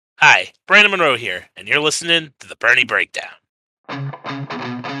Hi, Brandon Monroe here, and you're listening to the Bernie Breakdown.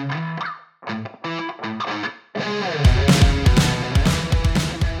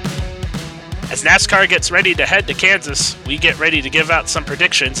 As NASCAR gets ready to head to Kansas, we get ready to give out some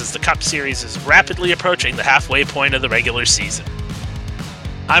predictions as the Cup Series is rapidly approaching the halfway point of the regular season.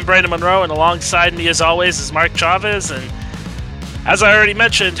 I'm Brandon Monroe, and alongside me, as always, is Mark Chavez, and as I already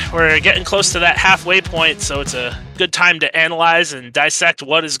mentioned, we're getting close to that halfway point, so it's a good time to analyze and dissect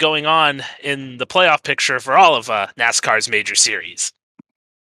what is going on in the playoff picture for all of NASCAR's major series.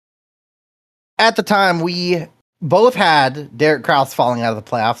 At the time, we both had Derek Kraus falling out of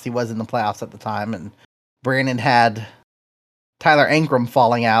the playoffs. He was in the playoffs at the time, and Brandon had Tyler Ankrum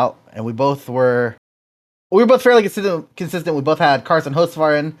falling out, and we were both fairly consistent. We both had Carson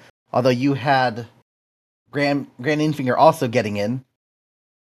Hocevar in, although you had Grant Infinger also getting in.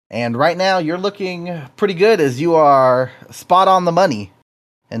 And right now, you're looking pretty good as you are spot on the money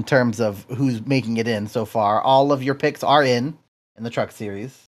in terms of who's making it in so far. All of your picks are in the Truck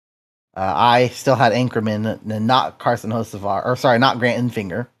Series. I still had Ankrum in, and not Carson Hocevar, or sorry, not Grant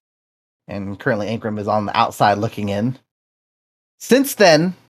Infinger. And currently Ankrum is on the outside looking in. Since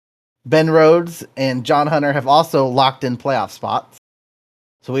then, Ben Rhodes and John Hunter have also locked in playoff spots.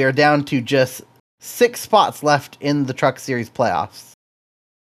 So we are down to just 6 spots left in the Truck Series playoffs.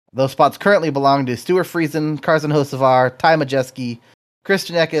 Those spots currently belong to Stuart Friesen, Carson Hocevar, Ty Majeski,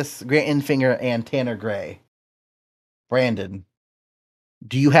 Christian Eckes, Grant Infinger, and Tanner Gray. Brandon,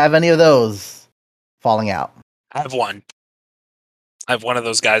 do you have any of those falling out? I have one. I have one of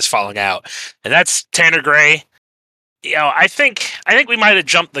those guys falling out, and that's Tanner Gray. I think we might have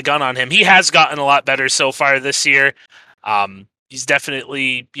jumped the gun on him. He has gotten a lot better so far this year. He's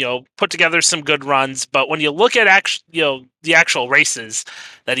definitely, put together some good runs, but when you look at the actual races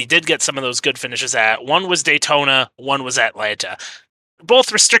that he did get some of those good finishes at, one was Daytona, one was Atlanta. Both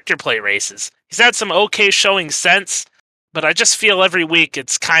restrictor plate races. He's had some okay showing since, but I just feel every week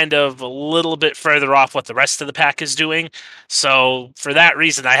it's kind of a little bit further off what the rest of the pack is doing. So for that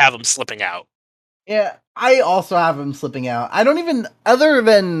reason, I have him slipping out. Yeah, I also have him slipping out. I don't even, other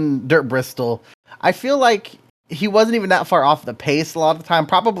than Dirt Bristol, I feel like he wasn't even that far off the pace a lot of the time.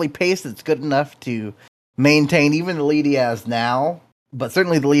 Probably pace that's good enough to maintain even the lead he has now, but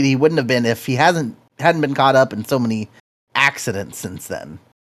certainly the lead he wouldn't have been if he hadn't been caught up in so many accidents since then.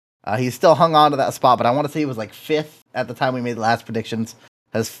 He's still hung on to that spot, but I want to say he was like 5th at the time we made the last predictions,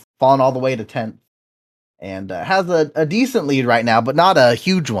 has fallen all the way to 10th, and has a decent lead right now, but not a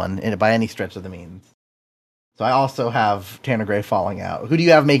huge one by any stretch of the means. So I also have Tanner Gray falling out. Who do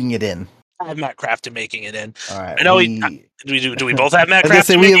you have making it in? I have Matt Crafton making it in. All right. I know do we both have Matt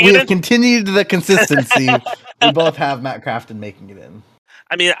Crafton making it in? We have continued the consistency. We both have Matt Crafton making it in.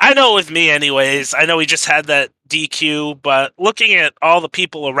 I mean, I know with me anyways, I know he just had that DQ, but looking at all the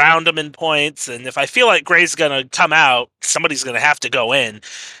people around him in points, and if I feel like Gray's going to come out, somebody's going to have to go in.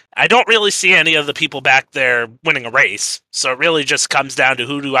 I don't really see any of the people back there winning a race, so it really just comes down to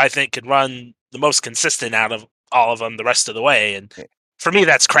who do I think could run the most consistent out of all of them the rest of the way, and for me,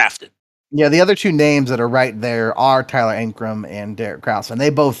 that's Crafton. Yeah, the other two names that are right there are Tyler Ankrum and Derek Kraus, and they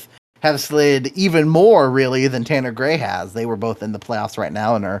both have slid even more, really, than Tanner Gray has. They were both in the playoffs right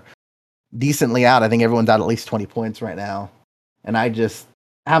now and are decently out. I think everyone's out at least 20 points right now. And I just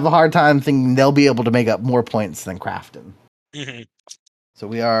have a hard time thinking they'll be able to make up more points than Crafton. Mm-hmm. So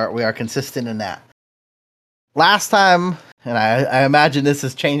we are consistent in that. Last time, and I imagine this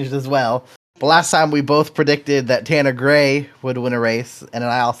has changed as well, but last time we both predicted that Tanner Gray would win a race, and then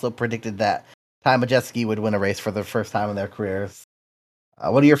I also predicted that Ty Majeski would win a race for the first time in their careers.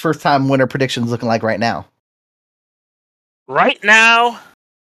 What are your first-time winner predictions looking like right now? Right now,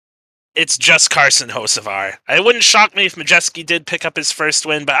 it's just Carson Hocevar. It wouldn't shock me if Majeski did pick up his first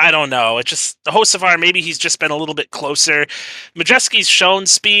win, but I don't know. It just, the Hocevar, maybe he's just been a little bit closer. Majeski's shown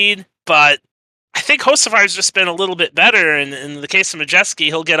speed, but I think Hocevar's just been a little bit better. And in the case of Majeski,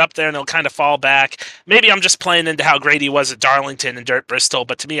 he'll get up there and he'll kind of fall back. Maybe I'm just playing into how great he was at Darlington and Dirt Bristol,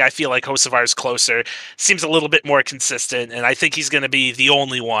 but to me, I feel like Hocevar's closer. Seems a little bit more consistent, and I think he's going to be the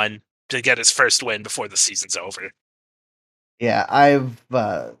only one to get his first win before the season's over. Yeah, I've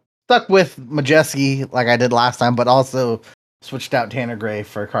stuck with Majeski like I did last time, but also switched out Tanner Gray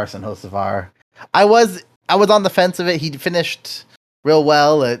for Carson Hocevar. I was on the fence of it. He finished real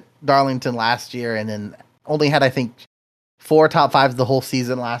well at Darlington last year, and then only had, I think, 4 top 5s the whole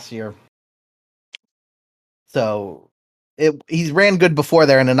season last year. So he's ran good before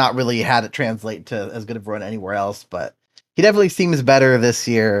there, and then not really had it translate to as good of a run anywhere else. But he definitely seems better this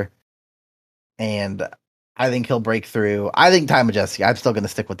year, and I think he'll break through. I think Ty Majeski, I'm still going to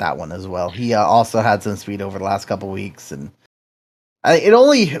stick with that one as well. He also had some speed over the last couple weeks, and It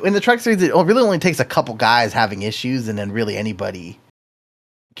only in the truck series, it really only takes a couple guys having issues, and then really anybody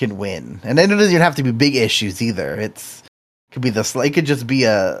can win. And then it doesn't even have to be big issues either. Could be it could just be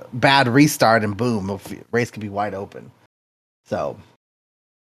a bad restart, and boom, the race could be wide open. So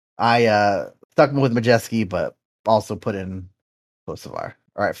I stuck with Majeski, but also put in Kosovar.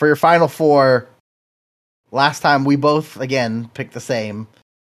 All right, for your final four. Last time we both again picked the same: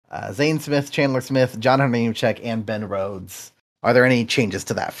 Zane Smith, Chandler Smith, John Hunter Nemechek, and Ben Rhodes. Are there any changes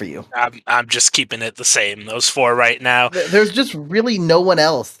to that for you? I'm just keeping it the same. Those four right now. There's just really no one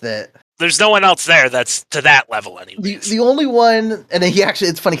else that. There's no one else there that's to that level, anyways. The only one, and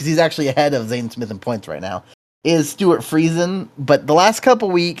it's funny because he's actually ahead of Zane Smith in points right now, is Stuart Friesen. But the last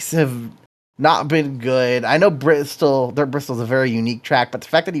couple weeks have not been good. I know Bristol's a very unique track, but the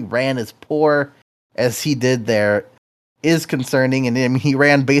fact that he ran as poor as he did there is concerning. And I mean, he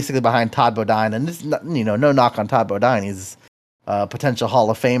ran basically behind Todd Bodine, and this, no knock on Todd Bodine. He's a potential Hall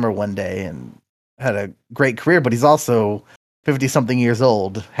of Famer one day and had a great career, but he's also 50-something years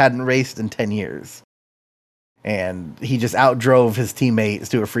old, hadn't raced in 10 years. And he just outdrove his teammate,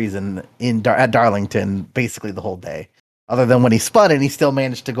 Stuart Friesen, at Darlington basically the whole day. Other than when he spun, and he still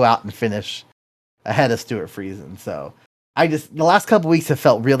managed to go out and finish ahead of Stuart Friesen. So the last couple weeks have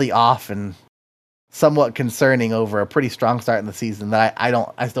felt really off and somewhat concerning over a pretty strong start in the season that I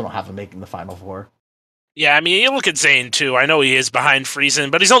still don't have him making the Final Four. Yeah, I mean, you look at Zane, too. I know he is behind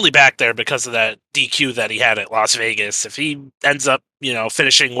Friesen, but he's only back there because of that DQ that he had at Las Vegas. If he ends up,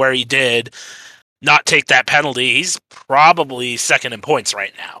 finishing where he did, not take that penalty, he's probably second in points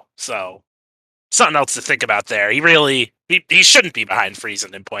right now. So, something else to think about there. He shouldn't be behind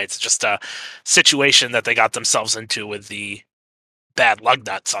Friesen in points. It's just a situation that they got themselves into with the bad lug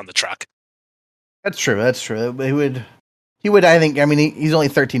nuts on the truck. That's true. He would, I think, I mean, he's only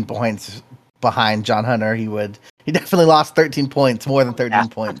 13 points behind John Hunter. He definitely lost 13 points, more than 13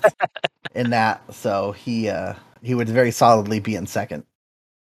 points in that. So he would very solidly be in second.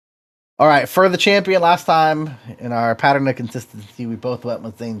 All right, for the champion last time in our pattern of consistency, we both went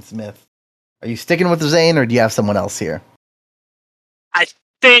with Zane Smith. Are you sticking with Zane, or do you have someone else here? I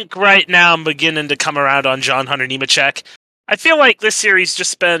think right now I'm beginning to come around on John Hunter Nemechek. I feel like this series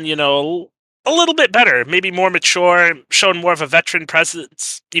just been, a little bit better, maybe more mature, shown more of a veteran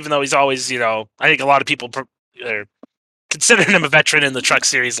presence, even though he's always, I think a lot of people are considering him a veteran in the truck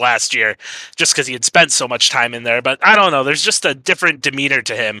series last year just because he had spent so much time in there. But I don't know, there's just a different demeanor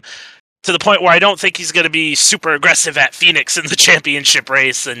to him, to the point where I don't think he's going to be super aggressive at Phoenix in the championship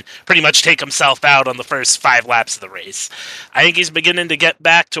race and pretty much take himself out on the first 5 laps of the race. I think he's beginning to get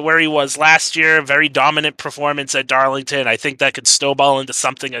back to where he was last year, very dominant performance at Darlington. I think that could snowball into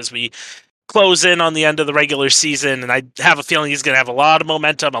something as we close in on the end of the regular season, and I have a feeling he's going to have a lot of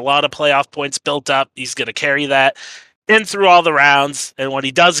momentum, a lot of playoff points built up. He's going to carry that in through all the rounds, and when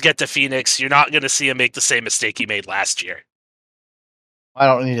he does get to Phoenix, you're not going to see him make the same mistake he made last year. I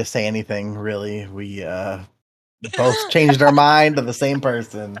don't need to say anything, really. We both changed our mind to the same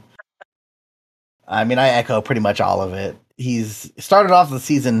person. I mean, I echo pretty much all of it. He's started off the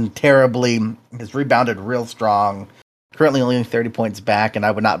season terribly, has rebounded real strong, currently only 30 points back, and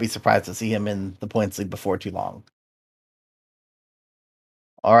I would not be surprised to see him in the points lead before too long.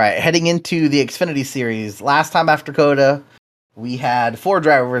 All right, heading into the Xfinity Series. Last time after Coda, we had 4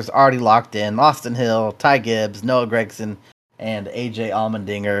 drivers already locked in: Austin Hill, Ty Gibbs, Noah Gragson, and AJ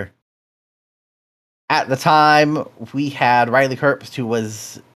Allmendinger. At the time, we had Riley Herbst, who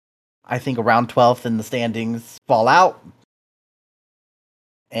was, I think, around 12th in the standings, fall out,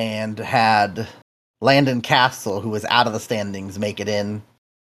 and had Landon Castle, who was out of the standings, make it in.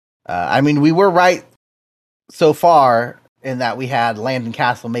 I mean, we were right so far in that we had Landon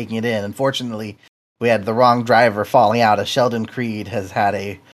Castle making it in. Unfortunately, we had the wrong driver falling out, as Sheldon Creed has had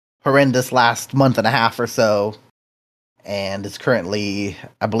a horrendous last month and a half or so, and is currently,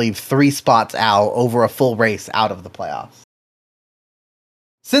 I believe, 3 spots out over a full race out of the playoffs.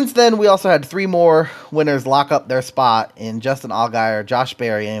 Since then, we also had 3 more winners lock up their spot in Justin Allgaier, Josh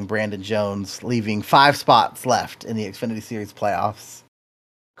Berry, and Brandon Jones, leaving 5 spots left in the Xfinity Series playoffs.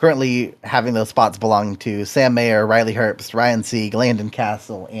 Currently having those spots belonging to Sam Mayer, Riley Herbst, Ryan Sieg, Landon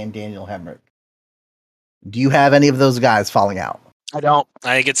Castle, and Daniel Hemrick. Do you have any of those guys falling out? I don't.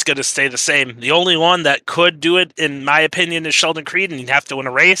 I think it's going to stay the same. The only one that could do it, in my opinion, is Sheldon Creed, and he'd have to win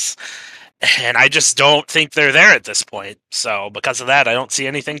a race. And I just don't think they're there at this point. So because of that, I don't see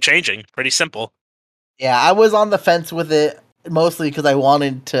anything changing. Pretty simple. Yeah, I was on the fence with it, mostly because I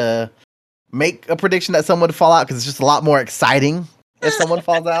wanted to make a prediction that someone would fall out, because it's just a lot more exciting if someone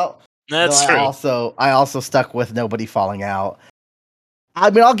falls out. That's true. I also stuck with nobody falling out. I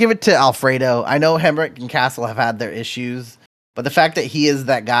mean, I'll give it to Alfredo. I know Hemrick and Castle have had their issues, But the fact that he is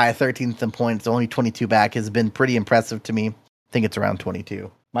that guy, 13th in points, only 22 back, has been pretty impressive to me. I think it's around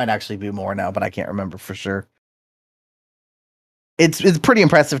 22. Might actually be more now, but I can't remember for sure. It's pretty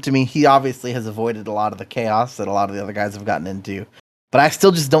impressive to me. He obviously has avoided a lot of the chaos that a lot of the other guys have gotten into. But I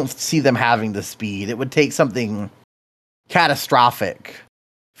still just don't see them having the speed. It would take something catastrophic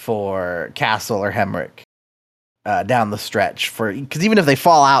for Castle or Hemrick down the stretch, for because even if they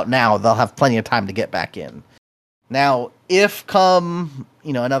fall out now, they'll have plenty of time to get back in. Now, if come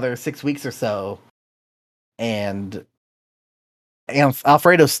another 6 weeks or so, and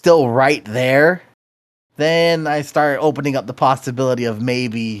Alfredo's still right there, then I start opening up the possibility of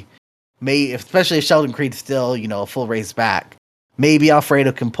maybe, especially if Sheldon Creed's still a full race back, maybe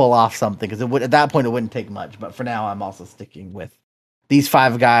Alfredo can pull off something, because at that point it wouldn't take much. But for now, I'm also sticking with these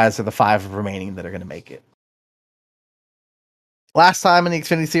 5 guys are the 5 remaining that are going to make it. Last time in the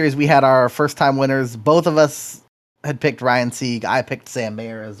Xfinity Series, we had our first time winners. Both of us had picked Ryan Sieg. I picked Sam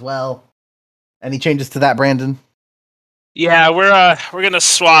Mayer as well. Any changes to that, Brandon? Yeah, we're gonna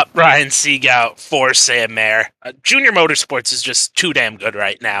swap Ryan Sieg out for Sam Mayer. Junior Motorsports is just too damn good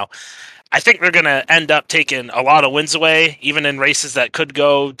right now. I think they're gonna end up taking a lot of wins away, even in races that could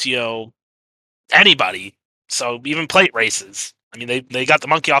go to anybody. So even plate races. I mean, they got the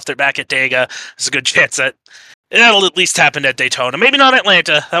monkey off their back at Dega. There's a good chance that that'll at least happen at Daytona. Maybe not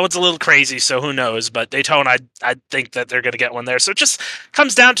Atlanta. That one's a little crazy, so who knows? But Daytona, I think that they're going to get one there. So it just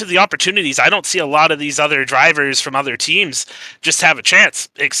comes down to the opportunities. I don't see a lot of these other drivers from other teams just have a chance,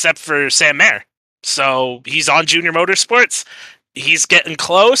 except for Sam Mayer. So he's on Junior Motorsports. He's getting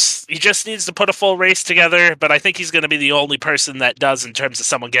close. He just needs to put a full race together, but I think he's going to be the only person that does in terms of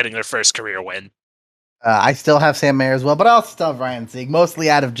someone getting their first career win. I still have Sam Mayer as well, but I'll still have Ryan Sieg, mostly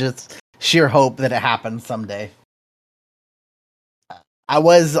out of just sheer hope that it happens someday. I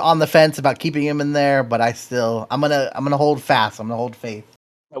was on the fence about keeping him in there, but I'm gonna hold fast. I'm gonna hold faith.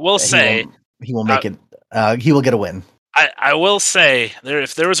 I will say he will make it. He will get a win. I will say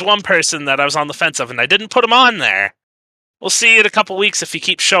if there was one person that I was on the fence of and I didn't put him on there, we'll see in a couple weeks if he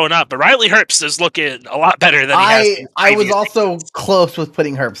keeps showing up. But Riley Herbst is looking a lot better than he has. I was also close with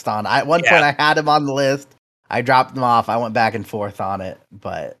putting Herbst on. At one point, I had him on the list. I dropped him off. I went back and forth on it,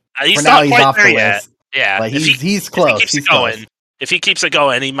 but he's for now he's quite off there the yet. list. Yeah, but he's close. If he keeps it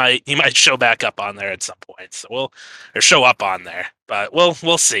going, he might show back up on there at some point. So show up on there. But we'll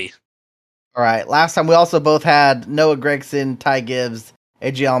see. All right. Last time we also both had Noah Gragson, Ty Gibbs,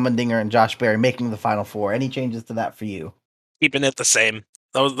 AJ Allmendinger, and Josh Berry making the final 4. Any changes to that for you? Keeping it the same.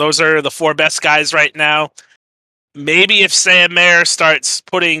 Those are the 4 best guys right now. Maybe if Sam Mayer starts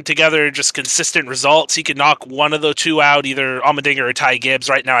putting together just consistent results, he can knock one of the 2 out, either Allmendinger or Ty Gibbs.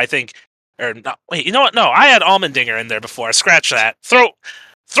 Right now, I think. Or no, wait, you know what? No, I had Allmendinger in there before. Scratch that.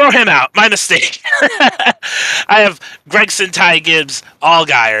 Throw him out. My mistake. I have Gregson, Ty Gibbs,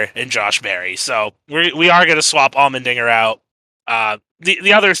 Allgaier, and Josh Berry. So we are going to swap Allmendinger out.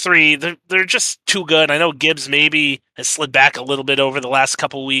 The other 3, they're just too good. I know Gibbs maybe has slid back a little bit over the last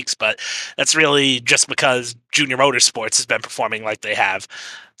couple weeks, but that's really just because Junior Motorsports has been performing like they have.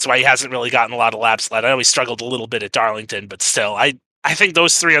 That's why he hasn't really gotten a lot of laps led. I know he struggled a little bit at Darlington, but still, I think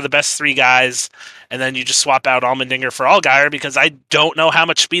those 3 are the best 3 guys, and then you just swap out Allmendinger for Allgaier, because I don't know how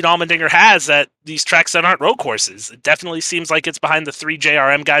much speed Allmendinger has at these tracks that aren't road courses. It definitely seems like it's behind the 3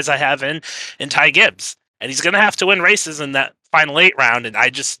 JRM guys I have in Ty Gibbs. And he's going to have to win races in that final 8 round, and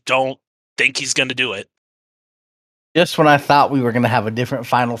I just don't think he's going to do it. Just when I thought we were going to have a different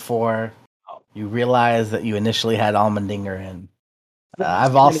final 4, you realize that you initially had Allmendinger in.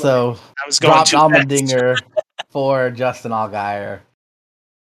 I've also dropped Allmendinger for Justin Allgaier.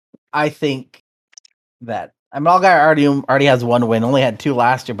 I think that Allgaier already has 1 win, only had 2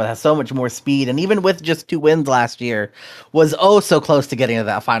 last year, but has so much more speed. And even with just 2 wins last year, was so close to getting to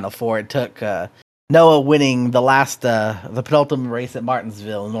that final 4. It took Noah winning the penultimate race at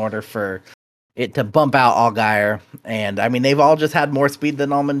Martinsville in order for it to bump out Allgaier. And I mean, they've all just had more speed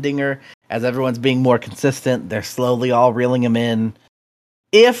than Allmendinger. As everyone's being more consistent, they're slowly all reeling him in.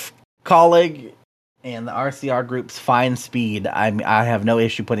 If Colleague and the RCR groups find speed, I have no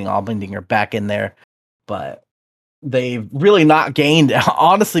issue putting Allmendinger back in there. But they've really not gained,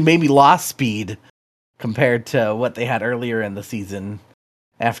 honestly, maybe lost speed compared to what they had earlier in the season,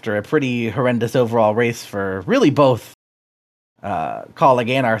 after a pretty horrendous overall race for really both Colleague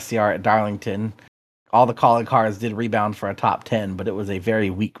and RCR at Darlington. All the Colleague cars did rebound for a top 10, but it was a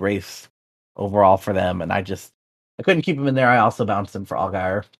very weak race overall for them, and I couldn't keep him in there. I also bounced him for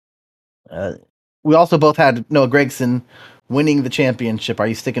Allgaier. We also both had Noah Gragson winning the championship. Are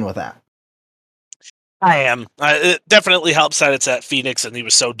you sticking with that? I am. It definitely helps that it's at Phoenix, and he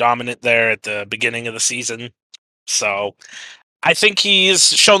was so dominant there at the beginning of the season. So I think he's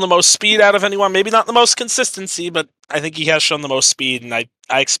shown the most speed out of anyone. Maybe not the most consistency, but I think he has shown the most speed, and I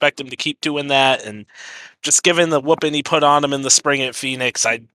expect him to keep doing that. And just given the whooping he put on him in the spring at Phoenix,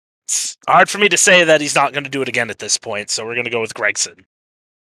 it's hard for me to say that he's not going to do it again at this point. So we're going to go with Gregson.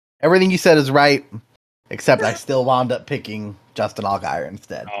 Everything you said is right, except I still wound up picking Justin Allgaier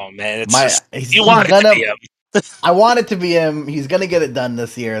instead. Oh man, it's just you want it to be him. I want it to be him. He's gonna get it done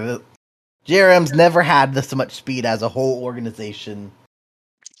this year. The JRM's never had this much speed as a whole organization.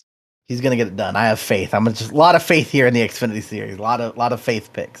 He's gonna get it done. I have faith. I'm just a lot of faith here in the Xfinity series. A lot of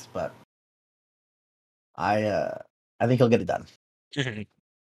faith picks, but I think he'll get it done.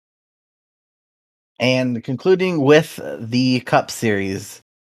 And concluding with the Cup Series,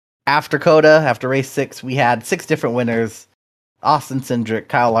 after Coda, after race 6, we had 6 different winners: Austin Cindric,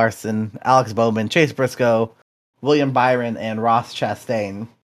 Kyle Larson, Alex Bowman, Chase Briscoe, William Byron, and Ross Chastain.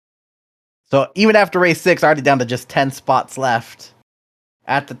 So even after race 6, already down to just 10 spots left.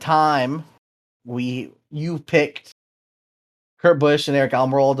 At the time, you picked Kurt Busch and Eric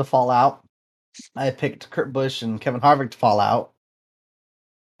Almirola to fall out. I picked Kurt Busch and Kevin Harvick to fall out.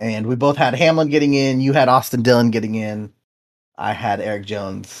 And we both had Hamlin getting in. You had Austin Dillon getting in. I had Eric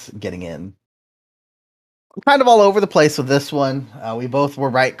Jones getting in. I'm kind of all over the place with this one. We both were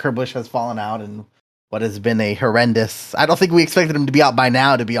right. Kurt Busch has fallen out in what has been a horrendous... I don't think we expected him to be out by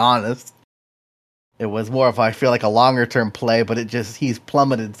now, to be honest. It was more of, I feel like, a longer-term play, but he's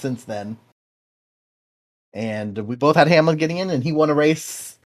plummeted since then. And we both had Hamlin getting in, and he won a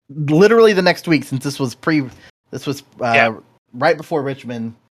race literally the next week, since this was right before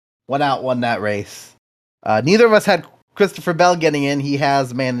Richmond. Went out, won that race. Neither of us had Christopher Bell getting in. He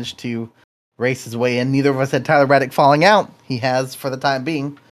has managed to race his way in. Neither of us had Tyler Reddick falling out. He has, for the time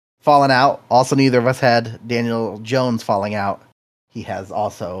being, fallen out. Also, neither of us had Daniel Jones falling out. He has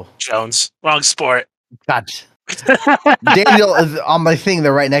also... Jones. Wrong sport. God. Daniel is on my thing.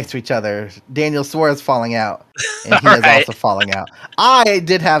 They're right next to each other. Daniel Suarez falling out, and he is also falling out. I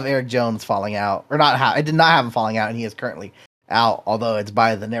did have Eric Jones falling out, or not. I did not have him falling out, and he is currently out. Although it's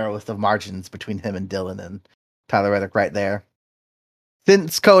by the narrowest of margins between him and Dillon and Tyler Reddick right there.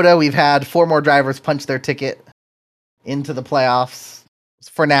 Since Coda, we've had 4 more drivers punch their ticket into the playoffs.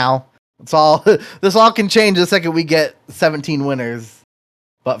 For now, it's all. This all can change the second we get 17 winners.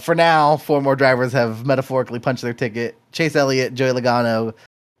 But for now, 4 more drivers have metaphorically punched their ticket. Chase Elliott, Joey Logano,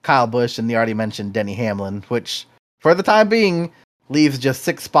 Kyle Busch, and the already mentioned Denny Hamlin, which, for the time being, leaves just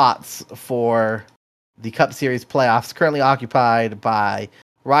 6 spots for the Cup Series playoffs, currently occupied by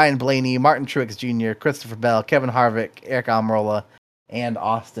Ryan Blaney, Martin Truex Jr., Christopher Bell, Kevin Harvick, Eric Almirola, and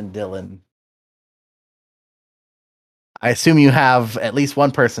Austin Dillon. I assume you have at least one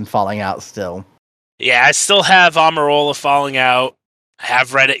person falling out still. Yeah, I still have Almirola falling out.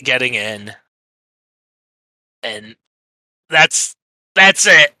 Have Reddick getting in, and that's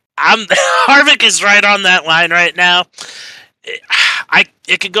it. Harvick is right on that line right now.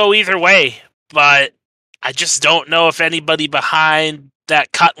 It could go either way, but I just don't know if anybody behind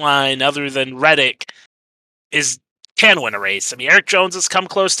that cut line other than Reddick can win a race. I mean, Eric Jones has come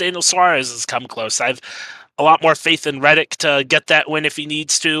close. Daniel Suarez has come close. I have a lot more faith in Reddick to get that win if he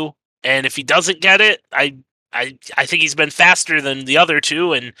needs to, and if he doesn't get it, I think he's been faster than the other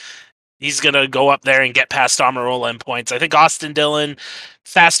two, and he's going to go up there and get past Almirola in points. I think Austin Dillon,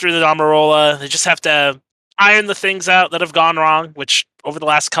 faster than Almirola. They just have to iron the things out that have gone wrong, which over the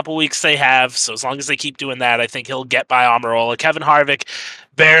last couple weeks they have. So as long as they keep doing that, I think he'll get by Almirola. Kevin Harvick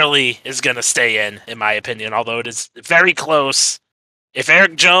barely is going to stay in my opinion, although it is very close. If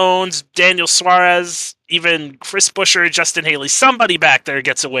Eric Jones, Daniel Suarez, even Chris Buescher, Justin Haley, somebody back there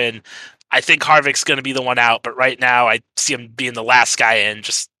gets a win, I think Harvick's going to be the one out, but right now I see him being the last guy in,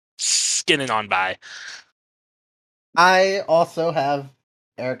 just skinning on by. I also have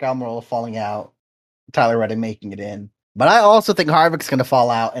Eric Almirola falling out, Tyler Reddick making it in. But I also think Harvick's going to fall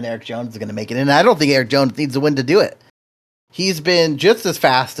out and Eric Jones is going to make it in. And I don't think Eric Jones needs a win to do it. He's been just as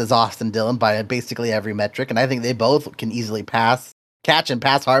fast as Austin Dillon by basically every metric, and I think they both can easily catch and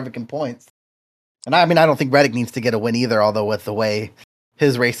pass Harvick in points. And I don't think Reddick needs to get a win either, although with the way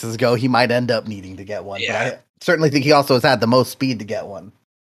his races go, he might end up needing to get one. Yeah. But I certainly think he also has had the most speed to get one.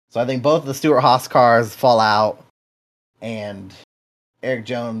 So I think both the Stewart-Haas cars fall out, and Eric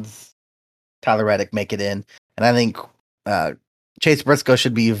Jones, Tyler Reddick make it in. And I think Chase Briscoe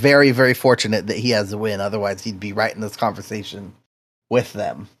should be very, very fortunate that he has the win. Otherwise, he'd be right in this conversation with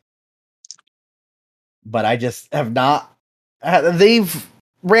them. But I just have not... They've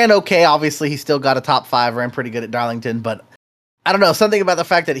ran okay. Obviously, he still got a top 5, ran pretty good at Darlington, but I don't know, something about the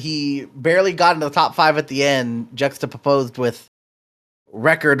fact that he barely got into the top 5 at the end, juxtaposed with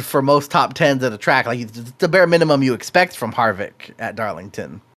record for most top tens at a track. Like it's the bare minimum you expect from Harvick at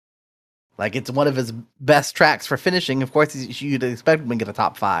Darlington. Like it's one of his best tracks for finishing. Of course, you'd expect him to get a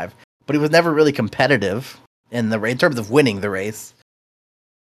top 5, but he was never really competitive in terms of winning the race.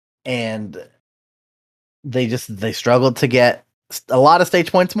 And they struggled to get a lot of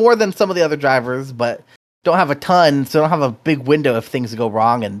stage points, more than some of the other drivers, but don't have a ton, so don't have a big window if things go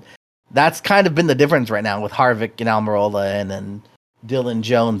wrong. And that's kind of been the difference right now with Harvick and Almirola and then Dylan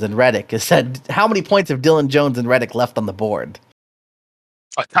Jones and Reddick. Is that how many points have Dylan Jones and Reddick left on the board?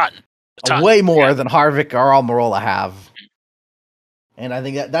 A ton. Way more than Harvick or Almirola have. And I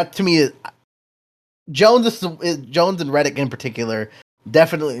think that to me is Jones and Reddick in particular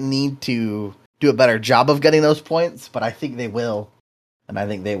definitely need to do a better job of getting those points, but I think they will. And I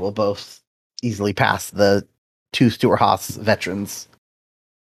think they will both easily pass the two Stewart-Haas veterans.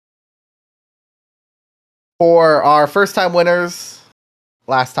 For our first time winners,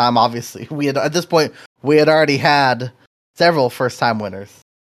 last time obviously at this point we had already had several first time winners.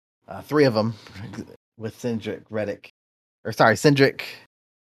 3 of them with Cindric,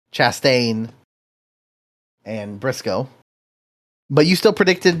 Chastain, and Briscoe. But you still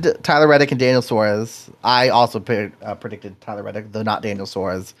predicted Tyler Reddick and Daniel Suarez. I also predicted Tyler Reddick, though not Daniel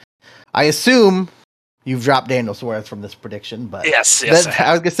Suarez. I assume you've dropped Daniel Suarez from this prediction, but yes,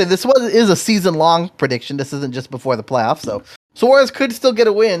 I was gonna say this is a season-long prediction. This isn't just before the playoffs, so Suarez could still get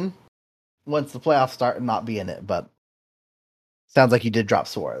a win once the playoffs start and not be in it. But sounds like you did drop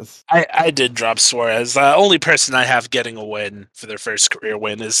Suarez. I did drop Suarez. The only person I have getting a win for their first career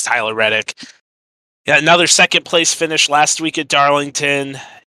win is Tyler Reddick. Yeah, another second place finish last week at Darlington.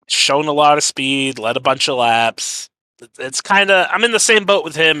 Shown a lot of speed, led a bunch of laps. It's kind of, I'm in the same boat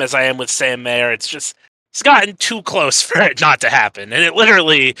with him as I am with Sam Mayer. It's just, it's gotten too close for it not to happen. And it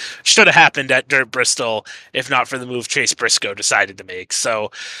literally should have happened at Dirt Bristol if not for the move Chase Briscoe decided to make. So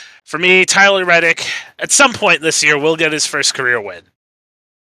for me, Tyler Reddick, at some point this year, will get his first career win.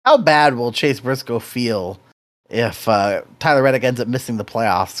 How bad will Chase Briscoe feel if Tyler Reddick ends up missing the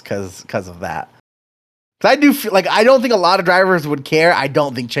playoffs because of that? I do feel like I don't think a lot of drivers would care. I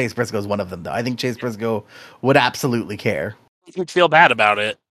don't think Chase Briscoe is one of them, though. I think Chase Briscoe would absolutely care. He'd feel bad about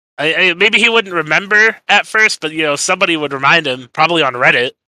it. Maybe he wouldn't remember at first, but somebody would remind him, probably on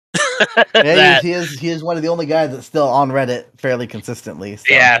Reddit. Yeah, he is one of the only guys that's still on Reddit fairly consistently. So.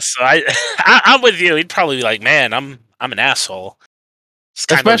 Yeah, so I'm with you. He'd probably be like, "Man, I'm an asshole."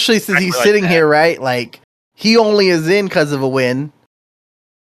 Especially since he's sitting here, right? Like he only is in because of a win.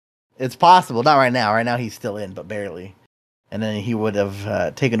 It's possible. Not right now. Right now he's still in, but barely. And then he would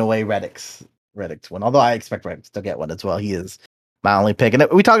have taken away Reddick's win. Although I expect Reddick to get one as well. He is my only pick. And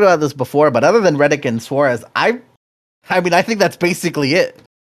we talked about this before, but other than Reddick and Suarez, I think that's basically it.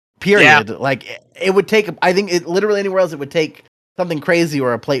 Period. Yeah. Like it would take. I think literally anywhere else it would take something crazy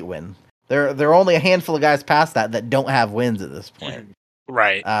or a plate win. There are only a handful of guys past that don't have wins at this point.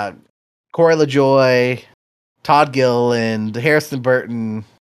 Right. Corey LaJoie, Todd Gilliland, Harrison Burton,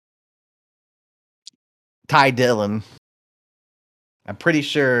 Ty Dillon. I'm pretty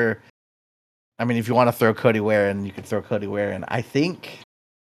sure. I mean, if you want to throw Cody Ware in, you could throw Cody Ware in. I think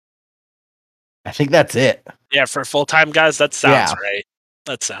that's it. Yeah, for full-time guys, that sounds right.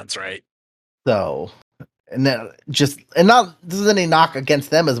 That sounds right. So, and not this isn't any knock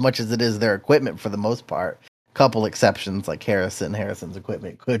against them as much as it is their equipment for the most part. Couple exceptions like Harrison's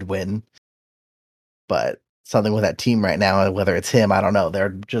equipment could win, but something with that team right now, whether it's him, I don't know. They're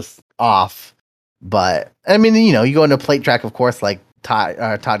just off. But I mean, you go into a plate track, of course, like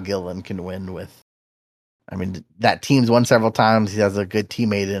Todd Gilliland can win with. I mean, that team's won several times. He has a good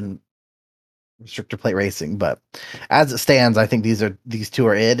teammate in restrictor plate racing, but as it stands, I think these two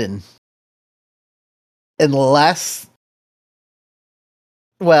are it, and unless,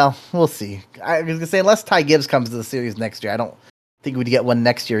 well, we'll see. I was gonna say unless Ty Gibbs comes to the series next year, I don't think we'd get one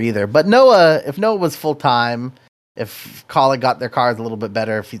next year either. But if Noah was full time. If Kaulig got their cars a little bit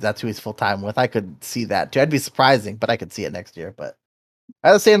better, if that's who he's full time with, I could see that too. I'd be surprising, but I could see it next year. But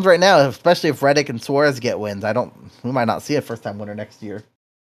as it stands right now, especially if Reddick and Suarez get wins, we might not see a first time winner next year.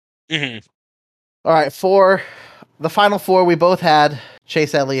 Mm-hmm. All right, for the final 4, we both had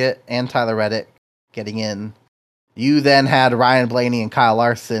Chase Elliott and Tyler Reddick getting in. You then had Ryan Blaney and Kyle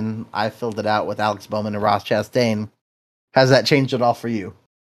Larson. I filled it out with Alex Bowman and Ross Chastain. Has that changed at all for you?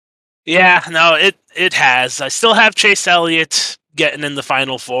 Yeah, no, it has. I still have Chase Elliott getting in the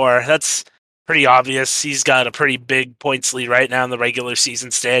final 4. That's pretty obvious. He's got a pretty big points lead right now in the regular season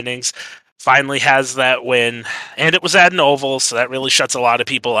standings. Finally has that win, and it was at an oval, so that really shuts a lot of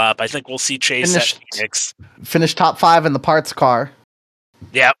people up. I think we'll see Chase at Phoenix. Finished top 5 in the parts car.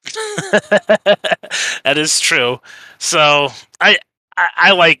 Yep. That is true. So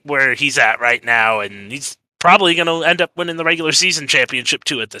I like where he's at right now, and he's probably going to end up winning the regular season championship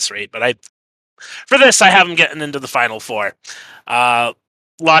too at this rate. But for this, I have him getting into the final four. Uh,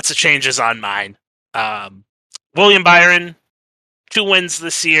 Lots of changes on mine. Um, William Byron, 2 wins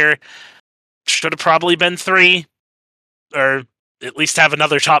this year. Should have probably been 3, or at least have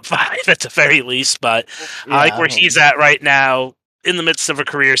another top 5 at the very least. But I like where Yeah. he's at right now in the midst of a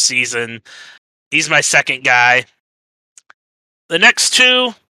career season. He's my second guy. The next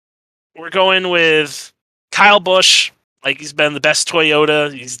 2, we're going with Kyle Busch. Like, he's been the best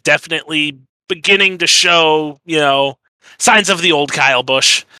Toyota. He's definitely beginning to show, signs of the old Kyle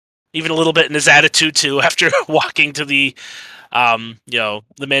Busch. Even a little bit in his attitude too, after walking to the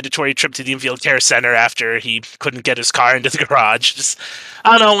mandatory trip to the infield care center after he couldn't get his car into the garage. Just,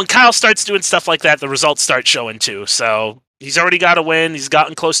 I don't know, when Kyle starts doing stuff like that, the results start showing too. So he's already got a win. He's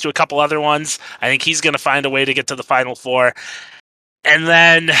gotten close to a couple other ones. I think he's going to find a way to get to the final four. And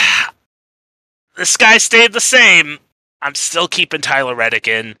then the sky stayed the same. I'm still keeping Tyler Reddick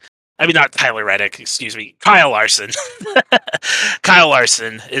in. I mean, not Tyler Reddick, excuse me, Kyle Larson. Kyle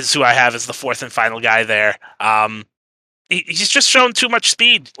Larson is who I have as the fourth and final guy there. He's just shown too much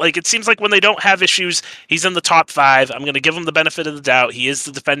speed. Like, it seems like when they don't have issues, he's in the top 5. I'm going to give him the benefit of the doubt. He is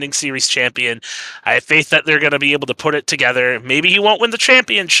the defending series champion. I have faith that they're going to be able to put it together. Maybe he won't win the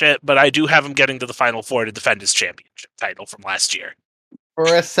championship, but I do have him getting to the final four to defend his championship title from last year.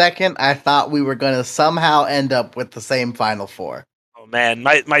 For a second, I thought we were going to somehow end up with the same Final Four. Oh, man,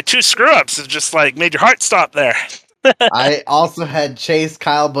 my 2 screw-ups have just, made your heart stop there. I also had Chase,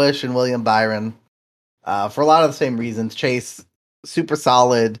 Kyle Busch, and William Byron. For a lot of the same reasons. Chase, super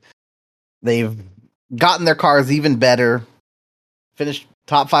solid. They've gotten their cars even better. Finished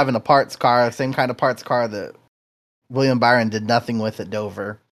top 5 in a parts car, same kind of parts car that William Byron did nothing with at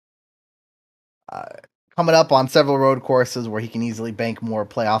Dover. Coming up on several road courses where he can easily bank more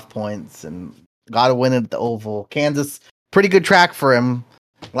playoff points and got to win at the Oval. Kansas, pretty good track for him.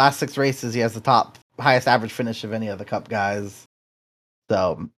 Last 6 races, he has the highest average finish of any of the Cup guys.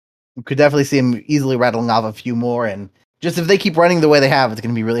 So you could definitely see him easily rattling off a few more. And just if they keep running the way they have, it's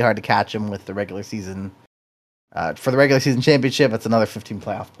going to be really hard to catch him with the regular season. For the regular season championship, it's another 15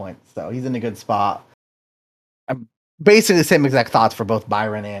 playoff points. So he's in a good spot. Basically the same exact thoughts for both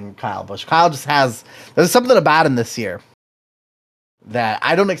Byron and Kyle Busch. Kyle just there's something about him this year that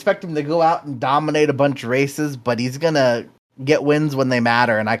I don't expect him to go out and dominate a bunch of races, but he's going to get wins when they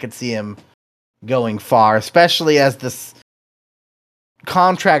matter, and I could see him going far, especially as this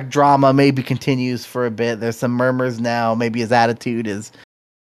contract drama maybe continues for a bit. There's some murmurs now. Maybe his attitude is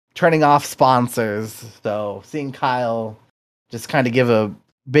turning off sponsors. So seeing Kyle just kind of give a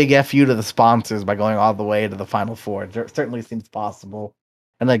big FU to the sponsors by going all the way to the Final Four, it certainly seems possible.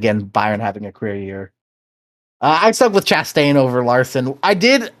 And again, Byron having a career year. I stuck with Chastain over Larson. I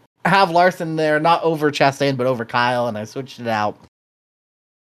did have Larson there, not over Chastain, but over Kyle, and I switched it out.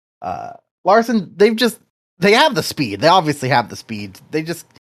 Larson, they have the speed. They obviously have the speed. They just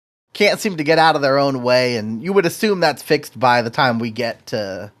can't seem to get out of their own way, and you would assume that's fixed by the time we get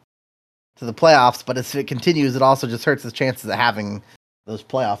to the playoffs, but if it continues, it also just hurts his chances of having those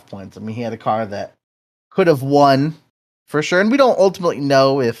playoff points. I mean, he had a car that could have won for sure, and we don't ultimately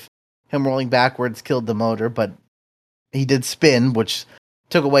know if him rolling backwards killed the motor, but he did spin, which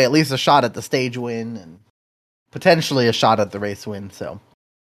took away at least a shot at the stage win and potentially a shot at the race win. So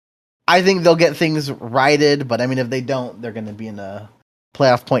I think they'll get things righted, but I mean, if they don't, they're going to be in a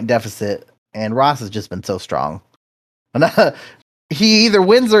playoff point deficit, and Ross has just been so strong. He either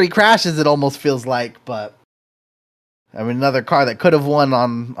wins or he crashes, it almost feels like, but I mean, another car that could have won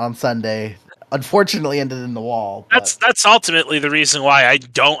on Sunday unfortunately ended in the wall. But that's ultimately the reason why I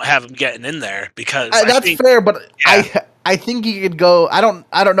don't have him getting in there, because that's fair, but yeah. I think he could go. I don't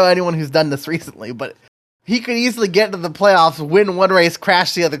know anyone who's done this recently, but he could easily get to the playoffs, win one race,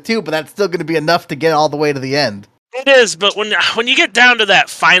 crash the other two, but that's still going to be enough to get all the way to the end. It is, but when you get down to that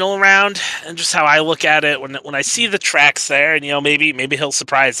final round, and just how I look at it, when I see the tracks there, and maybe he'll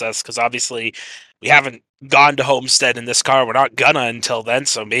surprise us, because obviously we haven't gone to Homestead in this car. We're not gonna until then,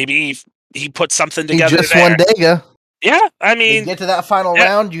 so maybe he put something together. He just won Dega. Yeah, I mean, get to that final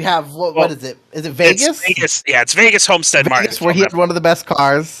round. You have what is it? Is it Vegas? It's Vegas. Yeah, it's Vegas, Homestead, Martinsville, where he had one of the best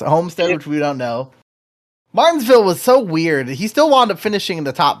cars. Homestead, which we don't know. Martinsville was so weird. He still wound up finishing in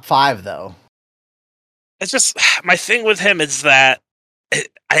the top 5, though. It's just, my thing with him is that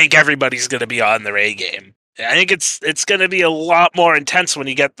I think everybody's going to be on their A game. I think it's going to be a lot more intense when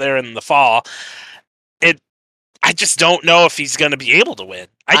you get there in the fall. I just don't know if he's going to be able to win.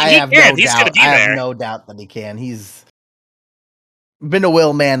 I have no doubt that he can. He's been a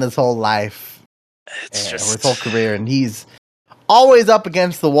will man his whole life, his whole career, and he's always up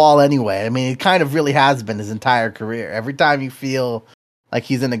against the wall anyway. I mean, it kind of really has been his entire career. Every time you feel like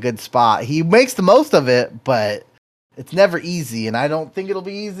he's in a good spot, he makes the most of it, but it's never easy, and I don't think it'll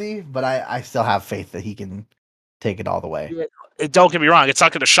be easy, but I still have faith that he can take it all the way. Yeah, don't get me wrong; it's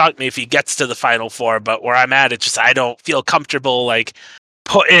not going to shock me if he gets to the Final Four. But where I'm at, it's just I don't feel comfortable like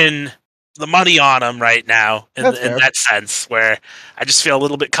putting the money on him right now in that sense. Where I just feel a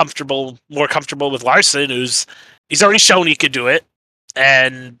little bit more comfortable with Larson, he's already shown he could do it,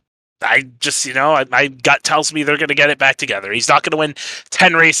 and I just my gut tells me they're going to get it back together. He's not going to win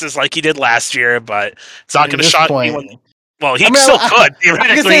 10 races like he did last year, but it's not going to shock me when. Well, he still could,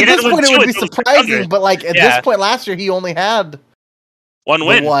 theoretically. At this point, it would be surprising, but like at this point last year, he only had one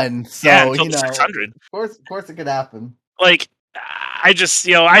win. One, so until 600. Of course, it could happen. Like, I just,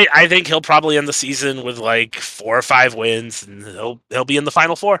 I think he'll probably end the season with like 4 or 5 wins, and he'll be in the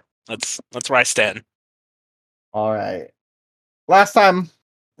Final Four. That's where I stand. All right. Last time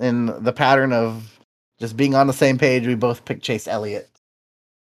in the pattern of just being on the same page, we both picked Chase Elliott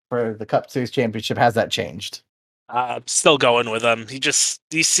for the Cup Series championship. Has that changed? Still going with him.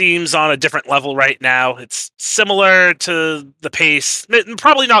 He seems on a different level right now. It's similar to the pace,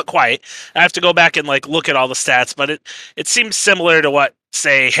 probably not quite. I have to go back and like look at all the stats, but it seems similar to what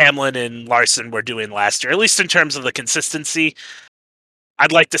say Hamlin and Larson were doing last year, at least in terms of the consistency.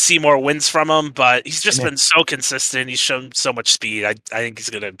 I'd like to see more wins from him, but he's just been so consistent. He's shown so much speed. I think he's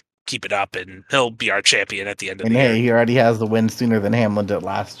gonna keep it up, and he'll be our champion at the end of the year. He already has the win sooner than Hamlin did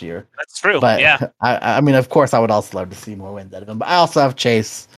last year. That's true. But yeah, I mean, of course, I would also love to see more wins out of him. But I also have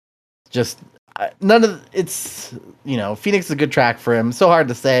Chase. Just none of it's Phoenix is a good track for him. So hard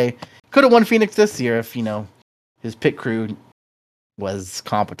to say. Could have won Phoenix this year if his pit crew was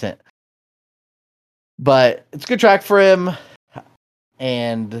competent. But it's a good track for him,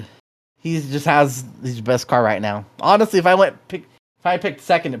 and he just has his best car right now. Honestly, if I picked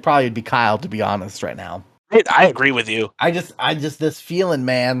second, it probably would be Kyle, to be honest, right now. I agree with you. I just this feeling,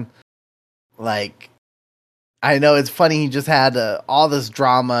 man. Like, I know it's funny. He just had all this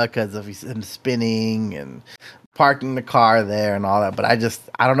drama because of him spinning and parking the car there and all that. But I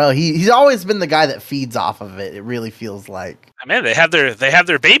don't know. He's always been the guy that feeds off of it. It really feels like. Man, they have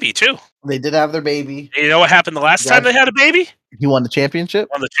their baby too. They did have their baby. You know what happened the last time they had a baby? He won the championship.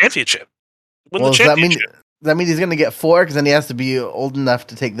 Won the championship. Does that mean he's going to get 4? Because then he has to be old enough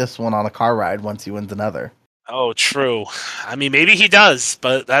to take this one on a car ride once he wins another. Oh, true. I mean, maybe he does,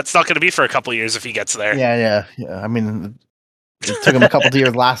 but that's not going to be for a couple of years if he gets there. Yeah. I mean, it took him a couple of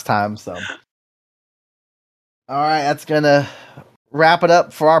years last time, so. All right, that's going to wrap it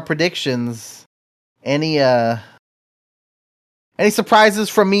up for our predictions. Any surprises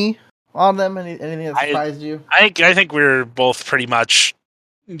from me on them? Anything that surprised you? I think we're both pretty much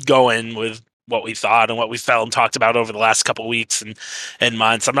going with what we thought and what we felt and talked about over the last couple of weeks and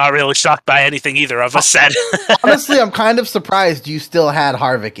months. I'm not really shocked by anything either of us said. Honestly, I'm kind of surprised you still had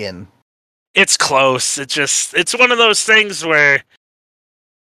Harvick in. It's close. It's one of those things where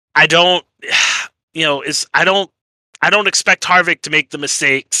I don't expect Harvick to make the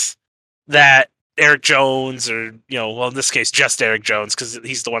mistakes that Eric Jones or, in this case, just Eric Jones, because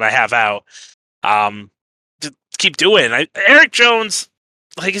he's the one I have out, to keep doing. Eric Jones,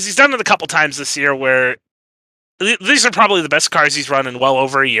 like, he's done it a couple times this year where these are probably the best cars he's run in well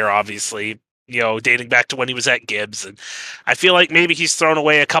over a year, obviously, dating back to when he was at Gibbs. And I feel like maybe he's thrown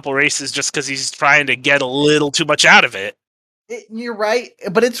away a couple races just because he's trying to get a little too much out of it. You're right,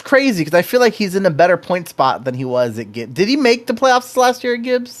 but it's crazy because I feel like he's in a better point spot than he was at Gibbs. Did he make the playoffs last year at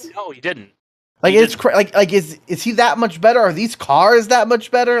Gibbs? No, he didn't. Like, it's like is he that much better? Are these cars that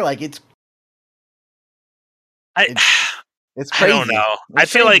much better? Like, it's crazy. I don't know. I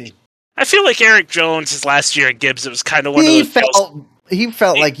feel like Eric Jones his last year at Gibbs, it was kind of one of those. He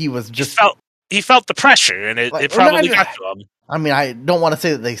felt like he was just. He felt the pressure, and it probably got to him. I mean, I don't want to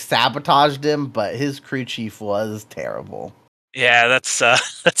say that they sabotaged him, but his crew chief was terrible. Yeah, that's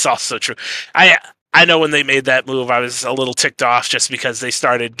also true. I know when they made that move, I was a little ticked off just because they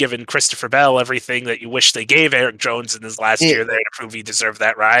started giving Christopher Bell everything that you wish they gave Eric Jones in his last year there to prove he deserved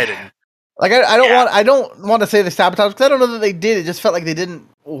that ride. And like, I don't want to say they sabotaged because I don't know that they did. It just felt like they didn't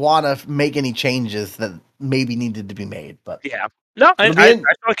want to make any changes that maybe needed to be made. But yeah, no, I feel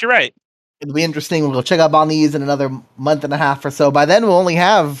like you're right. It'll be interesting. We'll check up on these in another month and a half or so. By then, we'll only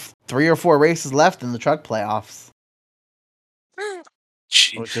have 3 or 4 races left in the truck playoffs.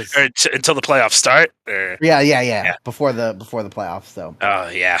 Until the playoffs start? Yeah. Before the playoffs. So. Oh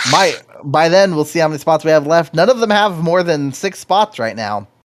yeah. By then, we'll see how many spots we have left. None of them have more than 6 spots right now,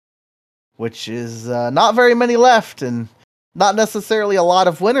 which is not very many left, and not necessarily a lot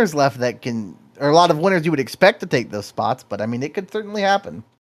of winners left that or a lot of winners you would expect to take those spots, but I mean, it could certainly happen.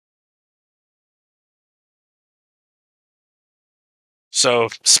 So,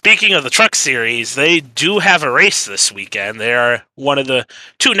 speaking of the Truck Series, they do have a race this weekend. They are one of the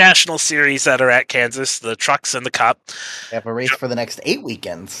two national series that are at Kansas, the Trucks and the Cup. They have a race for the next 8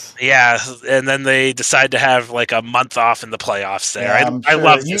 weekends. Yeah, and then they decide to have like a month off in the playoffs there. Yeah, I'm I sure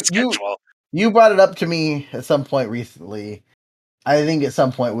love this schedule. you brought it up to me at some point recently. I think at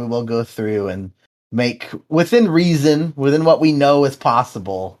some point we will go through and make, within reason, within what we know is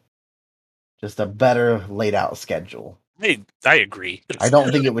possible, just a better laid out schedule. I agree. I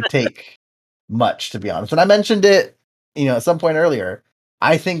don't think it would take much, to be honest. And I mentioned it, at some point earlier.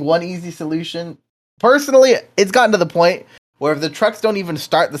 I think one easy solution, personally, it's gotten to the point where if the trucks don't even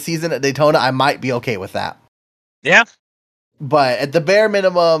start the season at Daytona, I might be okay with that. Yeah. But at the bare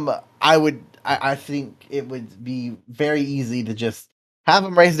minimum, I think it would be very easy to just have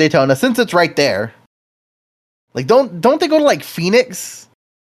them race Daytona since it's right there. Like, don't they go to like Phoenix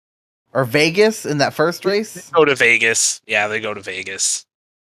or Vegas in that first race? They go to Vegas. Yeah, they go to Vegas.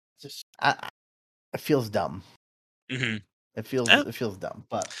 Just it feels dumb. Mm-hmm. It feels dumb.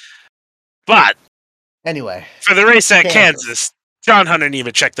 But anyway, for the race at Kansas, John Hunter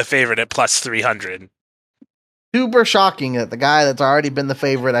Nemechek the favorite at plus 300. Super shocking that the guy that's already been the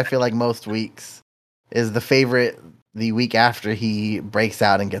favorite, I feel like most weeks, is the favorite the week after he breaks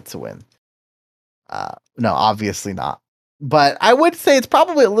out and gets a win. No, obviously not. But I would say it's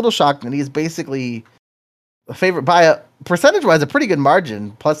probably a little shocking that he's basically a favorite by a percentage-wise a pretty good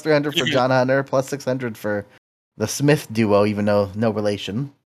margin. Plus 300 for John Hunter, plus 600 for the Smith duo, even though no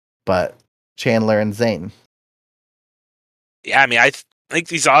relation, but Chandler and Zane. Yeah, I mean, I think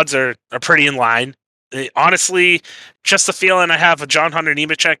these odds are pretty in line. Honestly, just the feeling I have of John Hunter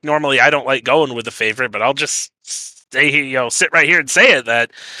Nemechek. Normally, I don't like going with the favorite, but I'll just sit right here and say it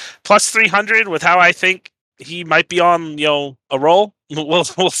that plus 300 with how I think he might be on, a roll. We'll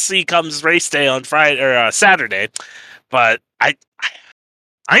see comes race day on Friday or Saturday, but I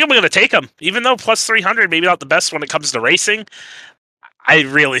think I'm going to take him, even though plus 300 maybe not the best when it comes to racing. I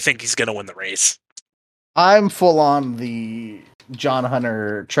really think he's going to win the race. I'm full on the John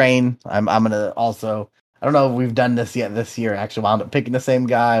Hunter train. I'm gonna also. I don't know if we've done this yet this year. Actually, wound up picking the same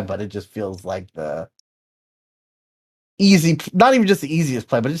guy, but it just feels like the easy. Not even just the easiest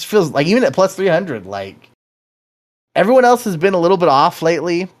play, but it just feels like even at plus 300, like everyone else has been a little bit off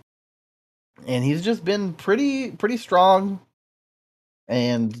lately, and he's just been pretty strong,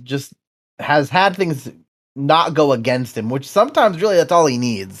 and just has had things not go against him, which sometimes really that's all he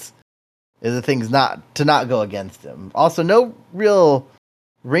needs. Is the things not go against him. Also, no real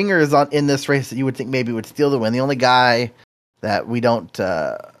ringers in this race that you would think maybe would steal the win. The only guy that we don't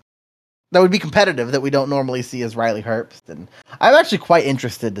that would be competitive that we don't normally see is Riley Herbst, and I'm actually quite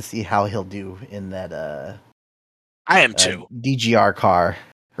interested to see how he'll do in that I am too. DGR car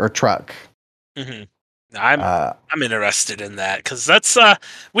or truck. Mm-hmm. I'm interested in that because that's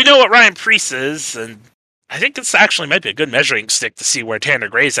we know what Ryan Preece is, and I think this actually might be a good measuring stick to see where Tanner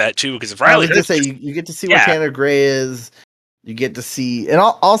Gray's at too. Because if I Riley was gonna Herbst, say you get to see where Tanner Gray is. You get to see, and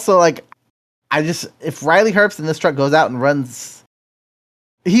also like if Riley Herbst in this truck goes out and runs,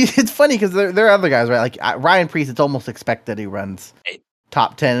 it's funny because there are other guys, right? Like Ryan Preece, it's almost expected he runs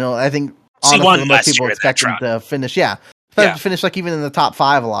top 10. I think honestly most people expect him to finish, finish like even in the top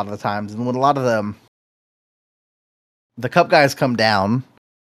 5 a lot of the times. And when a lot of the Cup guys come down,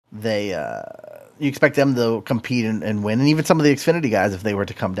 they you expect them to compete and win, and even some of the Xfinity guys, if they were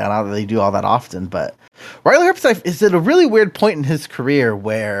to come down, not that they do all that often. But Riley Herbst is at a really weird point in his career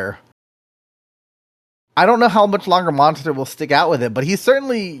where I don't know how much longer Monster will stick out with it, but he's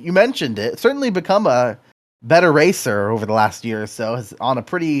certainly, you mentioned it, certainly become a better racer over the last year or so. Is on a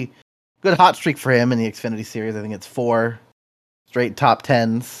pretty good hot streak for him in the Xfinity Series. I think it's 4 straight top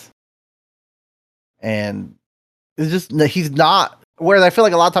 10s, and it's just he's not. Whereas I feel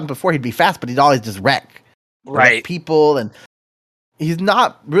like a lot of times before he'd be fast, but he'd always just wreck people, and he's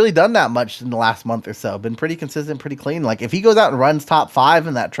not really done that much in the last month or so. Been pretty consistent, pretty clean. Like if he goes out and runs top 5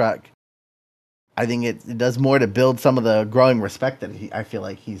 in that truck, I think it does more to build some of the growing respect that I feel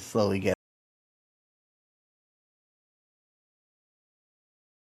like he's slowly getting.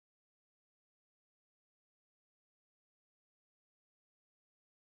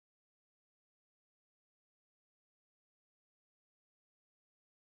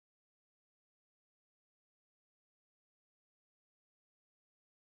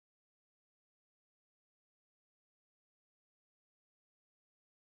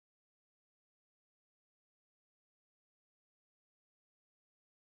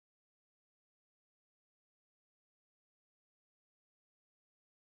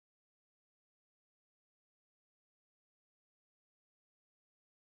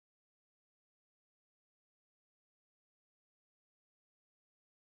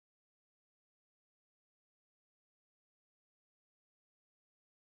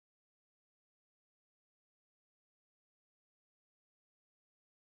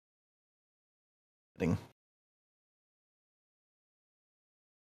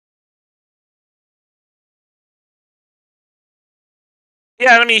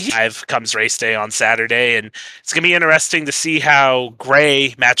 Yeah, I mean, five comes race day on Saturday, and it's gonna be interesting to see how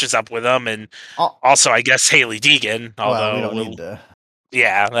Gray matches up with him, and Oh, also, I guess Haley Deegan. well, we don't need Although, to.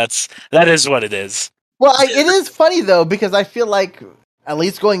 yeah, that is what it is. Well, it is funny though because I feel like at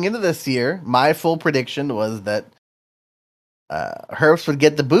least going into this year, my full prediction was that Herbst would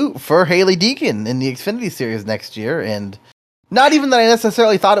get the boot for Haley Deegan in the Xfinity Series next year, and not even that I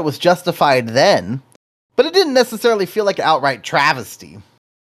necessarily thought it was justified then, but it didn't necessarily feel like an outright travesty.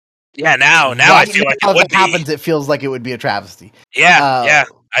 Yeah, now I Right feel like now, it if would it be. happens, it feels like it would be a travesty. Yeah, Uh, yeah,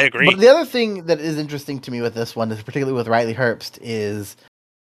 I but agree. the other thing that is interesting to me with this one, is particularly with Riley Herbst, is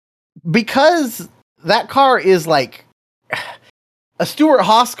because that car is like a Stuart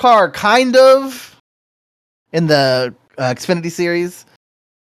Haas car, kind of, in the Xfinity Series.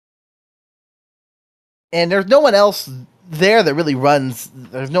 And there's no one else there that really runs.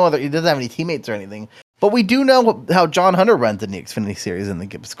 There's no other. He doesn't have any teammates or anything. But we do know how John Hunter runs in the Xfinity Series in the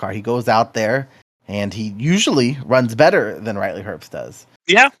Gibbs car. He goes out there and he usually runs better than Riley Herbst does.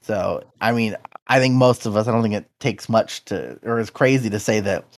 Yeah. So, I mean, I think most of us, I don't think it takes much to, or is crazy to say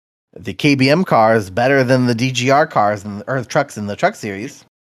that the KBM car is better than the DGR cars or the trucks in the Truck Series.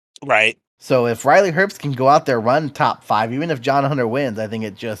 Right. So if Riley Herbst can go out there, run top 5, even if John Hunter wins, I think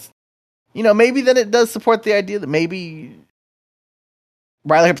it just, maybe then it does support the idea that maybe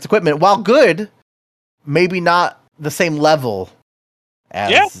Riley Herbst equipment, while good, maybe not the same level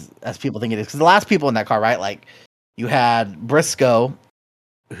as people think it is. Because the last people in that car, right? Like you had Briscoe,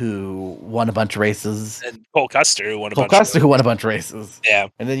 who won a bunch of races, and Cole Custer, who won a bunch of races. Yeah,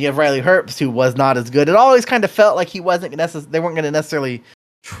 and then you have Riley Herbst, who was not as good. It always kind of felt like he wasn't they weren't going to necessarily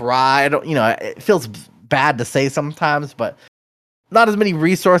try. It feels bad to say sometimes, but not as many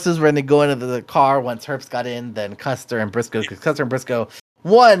resources when they go into the car once Herbst got in than Custer and Briscoe. Because Custer and Briscoe,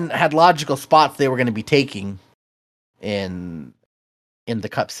 one, had logical spots they were going to be taking in the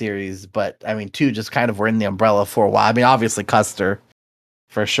Cup Series, but I mean, two just kind of were in the umbrella for a while. I mean, obviously Custer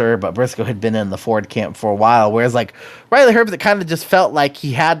for sure, but Briscoe had been in the Ford camp for a while. Whereas like Riley Herbst, it kind of just felt like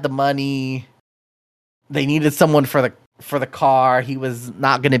he had the money. They needed someone for the car. He was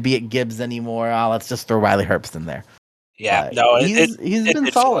not going to be at Gibbs anymore. Oh, let's just throw Riley Herbst in there. Yeah, But no, he's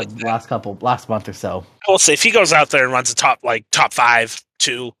been solid like last month or so. I will say if he goes out there and runs a top 5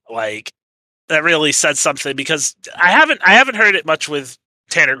 too, like that really says something, because I haven't heard it much with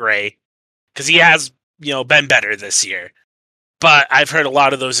Tanner Gray, because he has been better this year. But I've heard a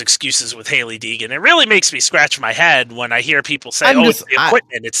lot of those excuses with Haley Deegan. It really makes me scratch my head when I hear people say, it's the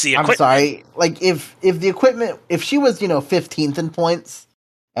equipment. It's the equipment. I'm sorry. Like, if the equipment, if she was, 15th in points,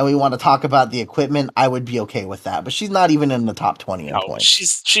 and we want to talk about the equipment, I would be okay with that. But she's not even in the top 20 in points.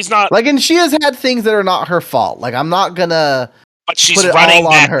 She's not. Like, and she has had things that are not her fault. Like, I'm not going to But she's put it running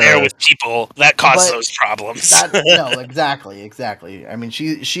all on her. there with people that cause those problems. No, exactly. I mean,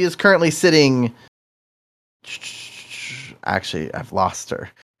 she is currently sitting... Actually, I've lost her.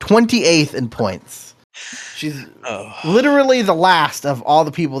 28th in points. She's literally the last of all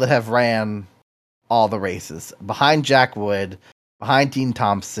the people that have ran all the races. Behind Jack Wood, behind Dean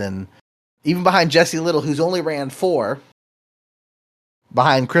Thompson, even behind Jesse Little, who's only ran 4.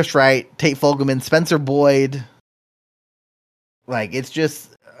 Behind Chris Wright, Tate Fogelman, Spencer Boyd. Like, it's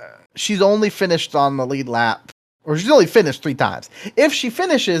just... she's only finished on the lead lap. Or she's only finished 3 times. If she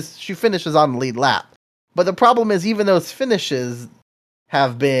finishes on the lead lap. But the problem is, even those finishes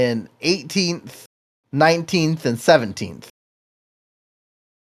have been 18th, 19th, and 17th.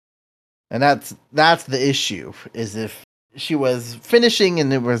 And that's the issue, is if she was finishing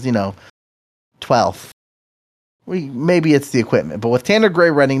and it was, 12th. Maybe it's the equipment. But with Tanner Gray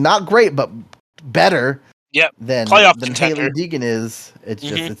running, not great, but better than Haley Deegan is, it's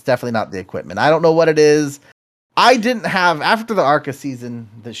just, it's definitely not the equipment. I don't know what it is. I didn't have, after the ARCA season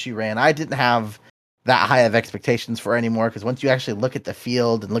that she ran, I didn't have that high of expectations for her anymore, because once you actually look at the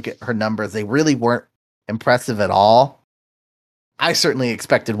field and look at her numbers, they really weren't impressive at all. I certainly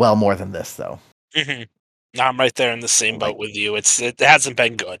expected well more than this, though. No, I'm right there in the same boat with you. It hasn't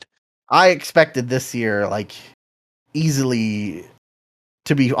been good. I expected this year, like, easily,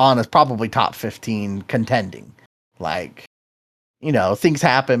 to be honest, probably top 15 contending. Like, things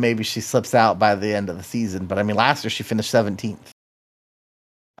happen. Maybe she slips out by the end of the season, but I mean, last year she finished 17th.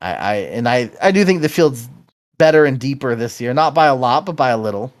 I do think the field's better and deeper this year, not by a lot, but by a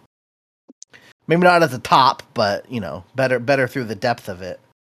little. Maybe not at the top, but better through the depth of it.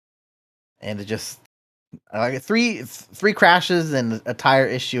 And it just like three crashes and a tire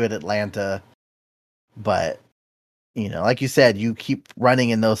issue at Atlanta, but like you said, you keep running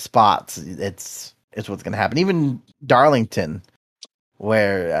in those spots. It's is what's going to happen. Even Darlington,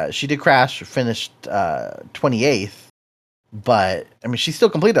 where she did crash, finished 28th, but I mean, she still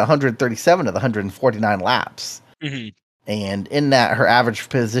completed 137 of the 149 laps. Mm-hmm. And in that, her average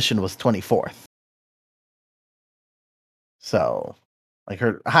position was 24th. So, like,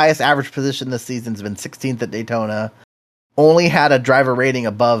 her highest average position this season has been 16th at Daytona. Only had a driver rating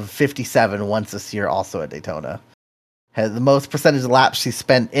above 57 once this year, also at Daytona. Had the most percentage of laps she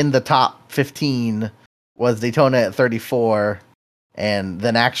spent in the top 15 was Daytona at 34, and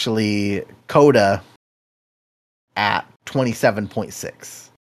then actually Coda at 27.6.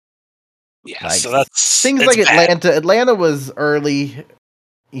 Yeah, Like, so that's things it's like bad. Atlanta was early,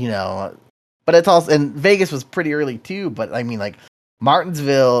 but it's also, and Vegas was pretty early too. But I mean, like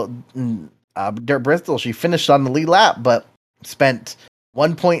Martinsville, Dirt Bristol, she finished on the lead lap, but spent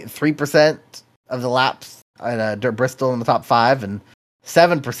 1.3% of the laps at Dirt Bristol in the top 5, and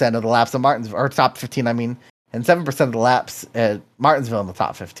 7% of the laps at Martinsville, or top 15, I mean, and 7% of the laps at Martinsville in the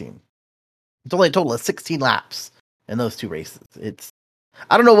top 15. It's only a total of 16 laps in those two races.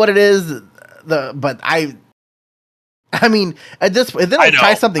 I don't know what it is, but I mean, at this point, if they don't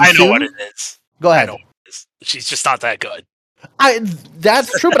try something I know what soon, it is. go I know ahead. what it is. She's just not that good.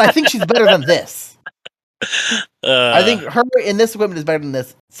 That's true, but I think she's better than this. I Uh, think her in this equipment is better than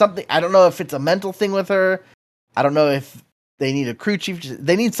this. Something, I don't know if it's a mental thing with her. I don't know if they need a crew chief.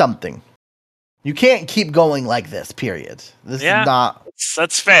 They need something. You can't keep going like this. Period. This is yeah, not.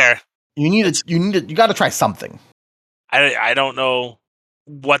 that's fair. You got to try something. I don't know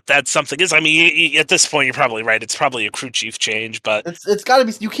what that something is. I mean, at this point, you're probably right. It's probably a crew chief change, but It's got to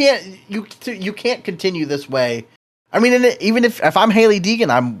be. You can't continue this way. I mean, even if I'm Haley Deegan,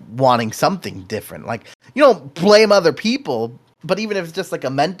 I'm wanting something different. Like, you don't blame other people, but even if it's just like a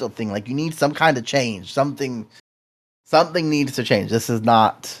mental thing, like you need some kind of change. Something needs to change. This is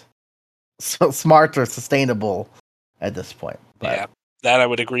not so smart or sustainable at this point. But yeah, that I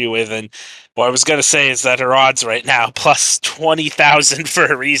would agree with. And what I was going to say is that her odds right now plus 20,000 for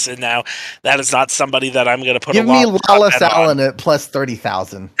a reason. Now that is not somebody that I'm going to put a give me long shot Lawless bet on. Allen at plus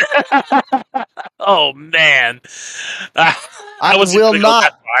 30,000. Oh man, I I wasn't will going to go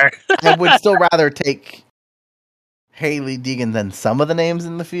that not. far. I would still rather take Haley Deegan than some of the names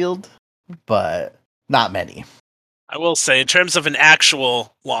in the field, but not many. I will say, in terms of an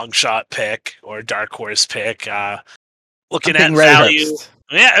actual long shot pick or dark horse pick, I'm looking taking at Riley value, Herbst.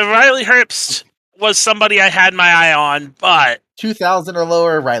 yeah, Riley Herbst was somebody I had my eye on, but 2,000 or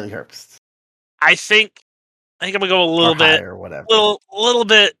lower, Riley Herbst. I think I'm gonna go a Or little bit, higher, whatever. little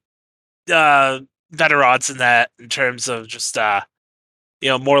bit uh, better odds than that in terms of just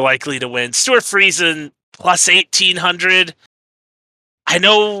more likely to win. Stuart Friesen plus 1,800. I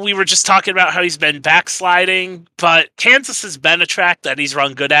know we were just talking about how he's been backsliding, but Kansas has been a track that he's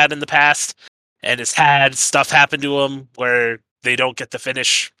run good at in the past and has had stuff happen to him where they don't get the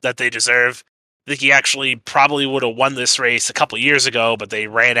finish that they deserve. I think he actually probably would have won this race a couple years ago, but they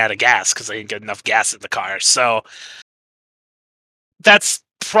ran out of gas because they didn't get enough gas in the car. So that's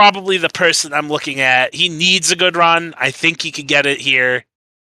probably the person I'm looking at. He needs a good run. I think he could get it here.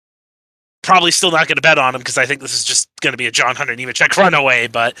 Probably still not going to bet on him because I think this is just going to be a John Hunter Nemechek runaway.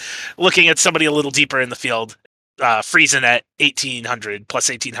 But looking at somebody a little deeper in the field, Friesen at 1,800 plus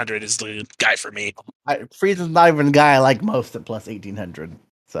 1,800 is the guy for me. Friesen's not even a guy I like most at plus 1,800.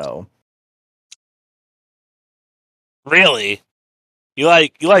 So Really, you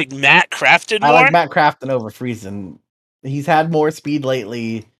like Matt Crafton I like more? Matt Crafton over Friesen. He's had more speed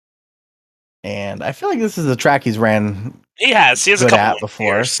lately, and I feel like this is a track he's ran He has. He has a good couple at wins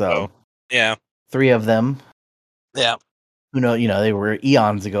here. before. So So yeah, 3 of them. yeah. Who know? They were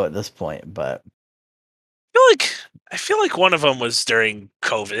eons ago at this point, but I feel like one of them was during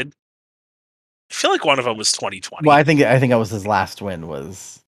COVID. I feel like one of them was well, 2020. I think that was his last win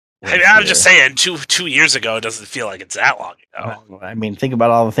was I'm just here. saying, 2 years ago doesn't feel like it's that long ago. I mean, think about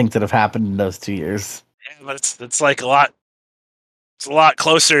all the things that have happened in those 2 years. Yeah, but it's like a lot. It's a lot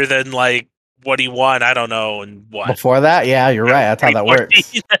closer than like what he won. I don't know, and what Before that, yeah, you're right. That's how that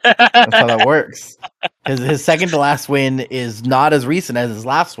works. 2014. That's how that works. His second to last win is not as recent as his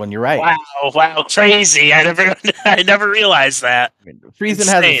last one. You're right. Wow, crazy! I never realized that. I mean, Friesen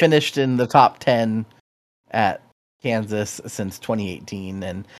hasn't Insane. finished in the top 10 at Kansas since 2018,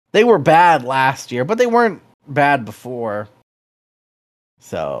 and they were bad last year, but they weren't bad before.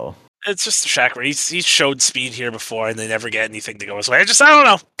 So It's just a track where he's showed speed here before, and they never get anything to go his way. I don't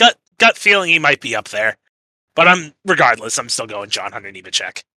know. Gut feeling he might be up there, but regardless. I'm still going John Hunter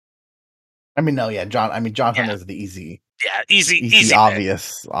Nemechek. I mean, no, yeah, John Yeah, Hunter's the easy, yeah, easy pick.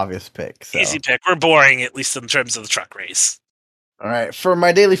 obvious pick. So Easy pick. We're boring, at least in terms of the truck race. all right, for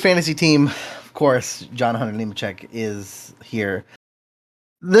my daily fantasy team, of course, John Hunter Nemechek is here.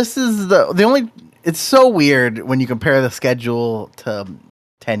 This is the only. It's so weird when you compare the schedule to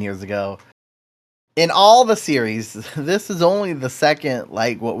 10 years ago. In all the series, this is only the second,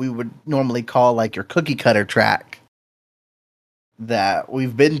 like what we would normally call like your cookie cutter track that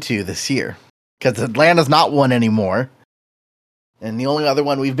we've been to this year. Because Atlanta's not one anymore. And the only other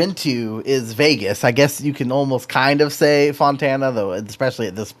one we've been to is Vegas. I guess you can almost kind of say Fontana, though, especially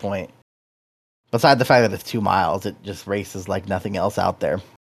at this point. Beside the fact that it's 2 miles, it just races like nothing else out there.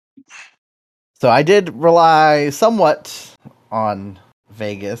 So I did rely somewhat on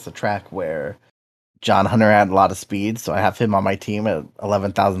Vegas, a track where John Hunter had a lot of speed, so I have him on my team at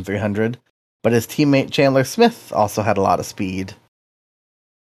 11,300. But his teammate Chandler Smith also had a lot of speed.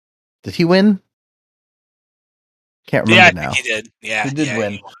 Did he win? Can't remember now. I think he did. Yeah, He did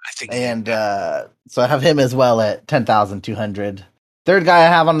win. I think he And did. Yeah. so I have him as well at 10,200. Third guy I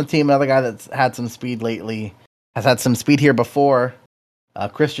have on the team, another guy that's had some speed lately, has had some speed here before,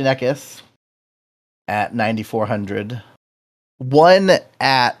 Christian Eckes at 9,400. Won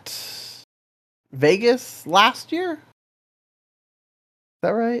at Vegas last year? Is that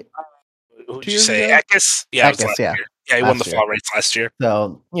right? Who'd 2 you years say? ago? Eckes? Yeah, it was Eckes, last yeah. year. Yeah, he won the fall race last year.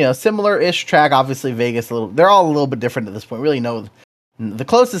 So, similar-ish track. Obviously, Vegas, they're all a little bit different at this point. Really, the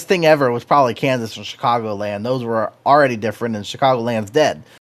closest thing ever was probably Kansas and Chicagoland. Those were already different, and Chicagoland's dead.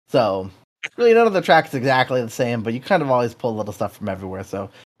 So, really, none of the tracks exactly the same, but you kind of always pull little stuff from everywhere. So,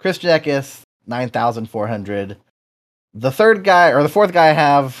 Christian Eckes, 9,400. The fourth guy I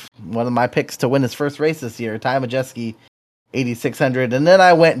have, one of my picks to win his first race this year, Ty Majeski, 8,600. And then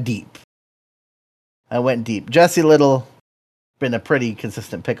I went deep. Jesse Little, been a pretty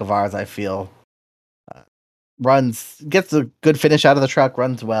consistent pick of ours, I feel. Gets a good finish out of the truck,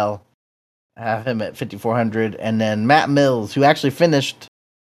 runs well. I have him at 5,400. And then Matt Mills, who actually finished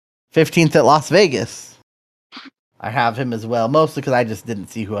 15th at Las Vegas. I have him as well, mostly because I just didn't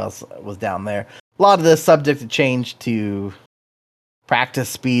see who else was down there. A lot of this subject to change to practice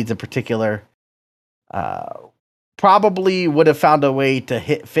speeds in particular. Probably would have found a way to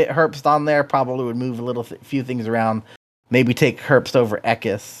fit Herbst on there. Probably would move few things around. Maybe take Herbst over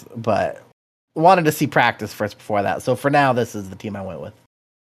Eckes, but wanted to see practice first before that. So for now, this is the team I went with.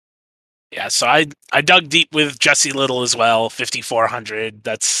 Yeah, so I dug deep with Jesse Little as well, 5,400.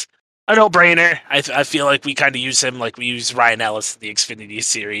 That's a no-brainer. I feel like we kind of use him like we use Ryan Ellis in the Xfinity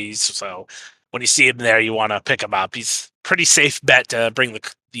series. So when you see him there, you want to pick him up. He's pretty safe bet to bring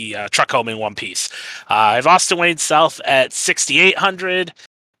the truck home in one piece. I have Austin Wayne South at 6,800.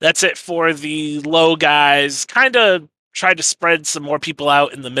 That's it for the low guys. Kind of tried to spread some more people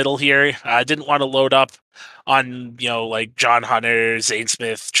out in the middle here. I didn't want to load up on, like John Hunter, Zane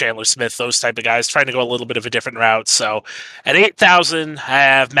Smith, Chandler Smith, those type of guys, trying to go a little bit of a different route. So at 8,000, I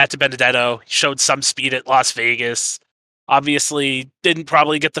have Matt DiBenedetto. He showed some speed at Las Vegas. Obviously, didn't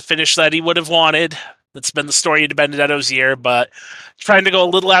probably get the finish that he would have wanted. That's been the story of DiBenedetto's year, but trying to go a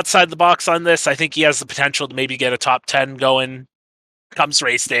little outside the box on this. I think he has the potential to maybe get a top 10 going comes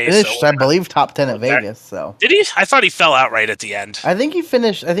race day. Finished, I believe, top 10 at there. Vegas. So did he? I thought he fell out right at the end. I think he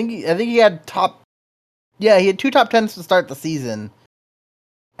finished. I think he had top. Yeah, he had 2 top 10s to start the season,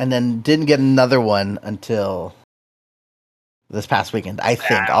 and then didn't get another one until this past weekend. I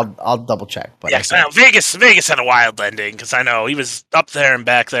think I'll double check. But yeah, Vegas had a wild ending because I know he was up there and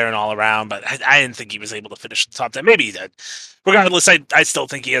back there and all around, but I didn't think he was able to finish the top 10. Maybe he did. Regardless, I still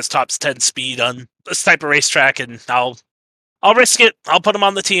think he has top 10 speed on this type of racetrack, and I'll risk it. I'll put him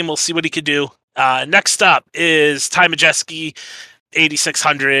on the team. We'll see what he could do. Next up is Ty Majeski,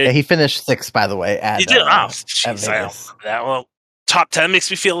 8,600. Yeah, he finished 6th, by the way. He did. At Vegas. That. Well, top 10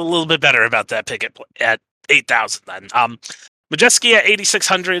 makes me feel a little bit better about that pick at 8,000 then. Majeski at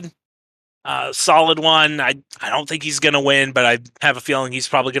 8,600. Solid one. I don't think he's going to win, but I have a feeling he's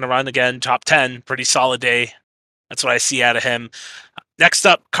probably going to run again. Top 10. Pretty solid day. That's what I see out of him. Next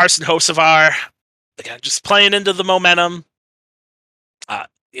up, Carson Hocevar. Again, just playing into the momentum.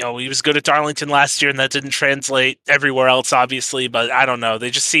 He was good at Darlington last year, and that didn't translate everywhere else, obviously. But I don't know.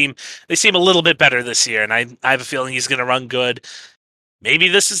 They seem a little bit better this year, and I have a feeling he's going to run good. Maybe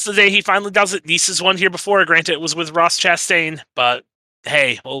this is the day he finally does it. Nice's won here before. Granted, it was with Ross Chastain, but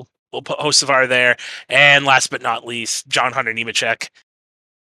hey, we'll put Hocevar there. And last but not least, John Hunter Nemechek.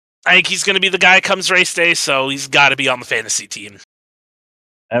 I think he's going to be the guy comes race day, so he's got to be on the fantasy team.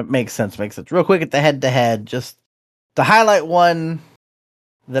 That makes sense. Real quick at the head-to-head, just to highlight one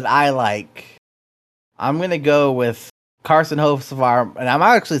that I like, I'm going to go with Carson Hocevar, and I'm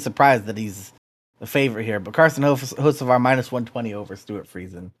actually surprised that he's the favorite here, but Carson Hocevar minus 120 over Stuart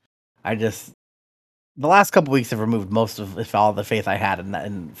Friesen. The last couple weeks have removed most of, if all, the faith I had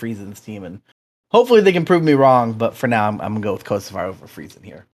in Friesen's team, and Hopefully they can prove me wrong, but for now, I'm going to go with Kosovar over Friesen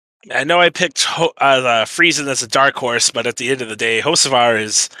here. I know I picked Friesen as a dark horse, but at the end of the day, Hocevar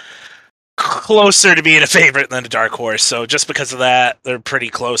is closer to being a favorite than a dark horse. So just because of that, they're pretty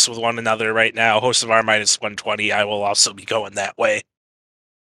close with one another right now. Hocevar minus 120. I will also be going that way.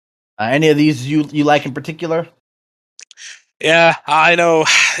 Any of these you like in particular? Yeah, I know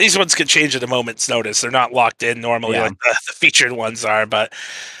these ones could change at a moment's notice. They're not locked in normally Yeah. like the featured ones are, but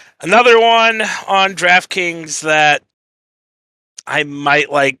another one on DraftKings that I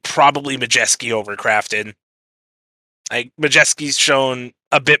might like, probably Majeski over Crafton. Like, Majeski's shown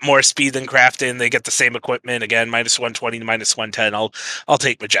a bit more speed than Crafton. They get the same equipment again, minus 120 to minus 110. I'll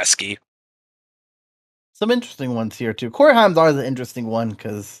take Majeski. Some interesting ones here too. Corey Haim's always an interesting one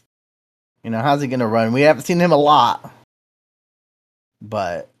because how's he going to run? We haven't seen him a lot,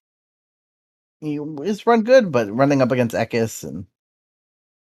 but he's run good. But running up against Ekis and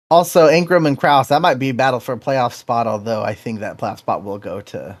also Ankrum and Kraus, that might be a battle for a playoff spot. Although I think that playoff spot will go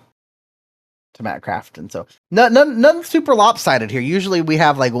to Matt Crafton. So none super lopsided here. Usually we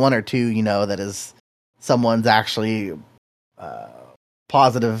have like one or two, that is someone's actually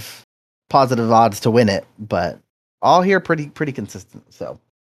positive odds to win it, but all here pretty consistent. So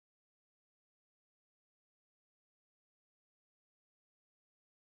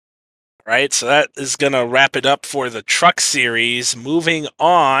Right, so that is going to wrap it up for the Truck Series. Moving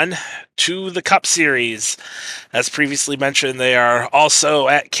on to the Cup Series. As previously mentioned, they are also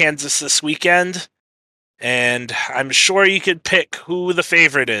at Kansas this weekend, and I'm sure you could pick who the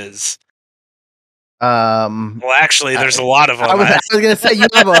favorite is. Well, actually, there's a lot of them. I was going to say you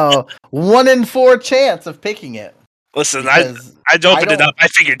have a 1 in 4 chance of picking it. Listen, I'd open it up. I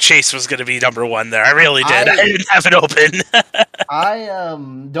figured Chase was going to be number one there. I really did. I didn't have it open. I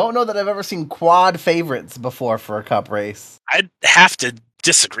don't know that I've ever seen quad favorites before for a Cup race. I'd have to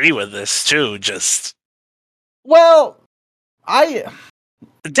disagree with this too. Denny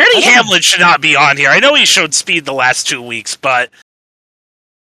Hamlin should not be on here. I know he showed speed the last 2 weeks, but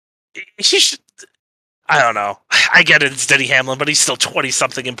he should. I don't know. I get it, it's Denny Hamlin, but he's still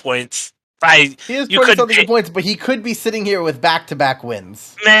 20-something in points. He is 20-something in points, but he could be sitting here with back-to-back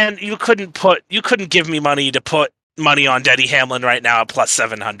wins. Man, you couldn't give me money to put money on Denny Hamlin right now at plus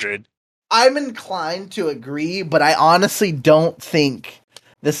 700. I'm inclined to agree, but I honestly don't think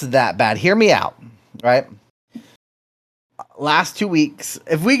this is that bad. Hear me out, right? Last 2 weeks,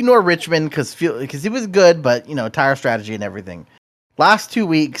 if we ignore Richmond because he was good, but tire strategy and everything. Last 2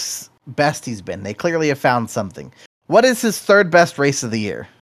 weeks, best he's been. They clearly have found something. What is his third best race of the year?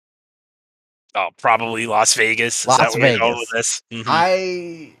 Oh, probably Las Vegas. Is that where you're going with this?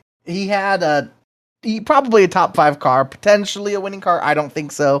 Mm-hmm. He had probably a top 5 car, potentially a winning car. I don't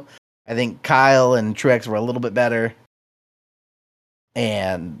think so. I think Kyle and Truex were a little bit better,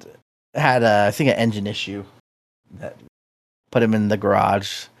 and had I think an engine issue that put him in the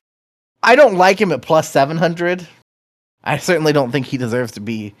garage. I don't like him at plus 700. I certainly don't think he deserves to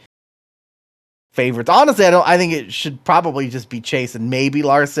be favorites. Honestly, I think it should probably just be Chase and maybe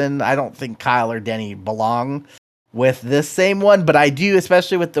Larson. I don't think Kyle or Denny belong with this same one, but I do,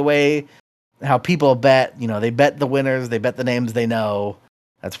 especially with the way how people bet. They bet the winners, they bet the names they know.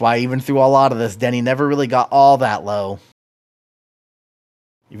 That's why even through a lot of this, Denny never really got all that low.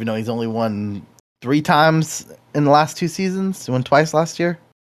 Even though he's only won 3 times in the last 2 seasons. He won twice last year.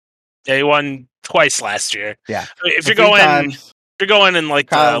 Yeah, he won twice last year. Yeah. If you're going in like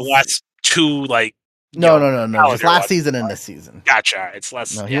Kyle's, the last 2, like no, just last season and this season. Gotcha. It's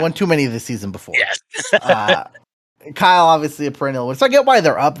less. No, he won too many this season before. Yeah. Kyle, obviously a perennial one, so I get why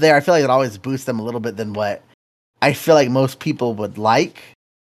they're up there. I feel like it always boosts them a little bit than what I feel like most people would like.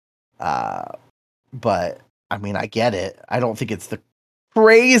 But I mean, I get it. I don't think it's the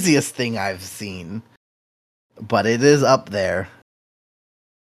craziest thing I've seen, but it is up there.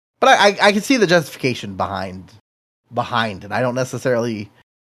 But I can see the justification behind it. I don't necessarily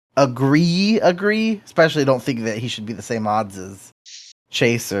agree, especially don't think that he should be the same odds as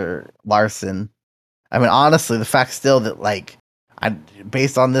Chase or Larson. I mean, honestly, the fact still that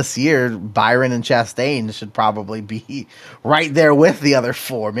based on this year, Byron and Chastain should probably be right there with the other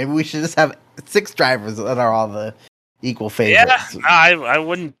 4. Maybe we should just have 6 drivers that are all the equal favorites. Yeah, I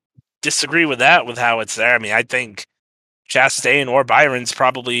wouldn't disagree with that, with how it's there. I mean, I think Chastain or Byron's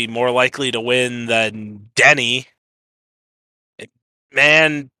probably more likely to win than Denny.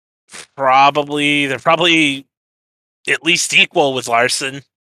 Man, they're probably at least equal with Larson.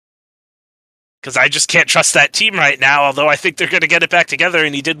 Because I just can't trust that team right now, although I think they're going to get it back together,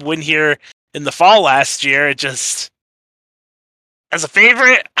 and he did win here in the fall last year. It just, as a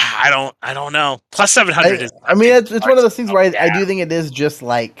favorite, I don't know. Plus 700 is. I mean, it's one of those things where I do think it is just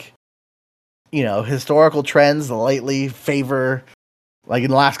like historical trends lately favor, like in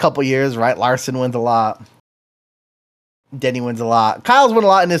the last couple years, right? Larson wins a lot. Denny wins a lot. Kyle's won a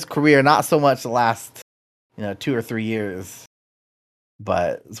lot in his career, not so much the last, 2 or 3 years.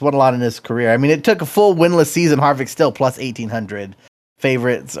 But it's won a lot in his career. I mean, it took a full winless season. Harvick's still plus 1,800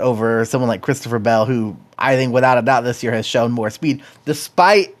 favorites over someone like Christopher Bell, who I think without a doubt this year has shown more speed,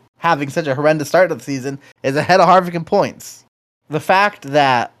 despite having such a horrendous start to the season, is ahead of Harvick in points. The fact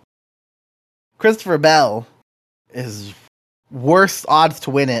that Christopher Bell is worse odds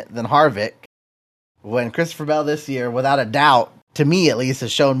to win it than Harvick, when Christopher Bell this year, without a doubt, to me at least,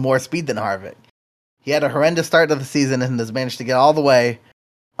 has shown more speed than Harvick. He had a horrendous start to the season and has managed to get all the way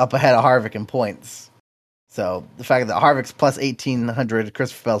up ahead of Harvick in points. So the fact that Harvick's plus 1,800,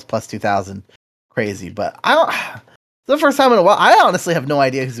 Christopher Bell's plus 2,000, crazy. But I don't. It's the first time in a while. I honestly have no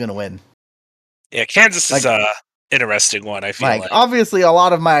idea who's going to win. Yeah, Kansas is a interesting one. I feel like obviously a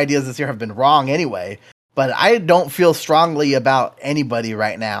lot of my ideas this year have been wrong anyway, but I don't feel strongly about anybody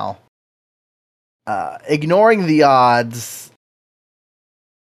right now. Ignoring the odds,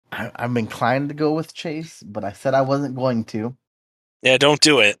 I'm inclined to go with Chase, but I said I wasn't going to. Yeah, don't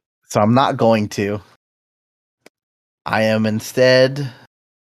do it. So I'm not going to. I am instead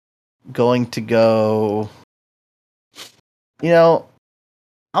going to go. I'm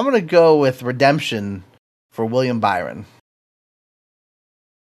going to go with redemption for William Byron.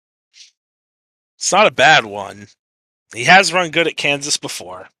 It's not a bad one. He has run good at Kansas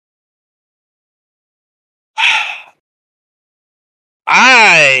before.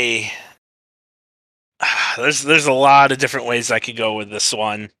 There's a lot of different ways I could go with this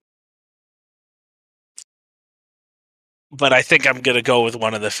one. But I think I'm going to go with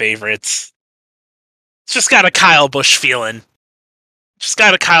one of the favorites. It's just got a Kyle Busch feeling. He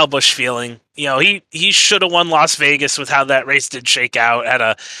should have won Las Vegas with how that race did shake out. Had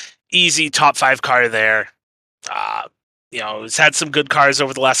a easy top 5 car there. He's had some good cars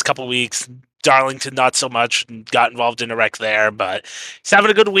over the last couple weeks. Darlington not so much, and got involved in a wreck there, but he's having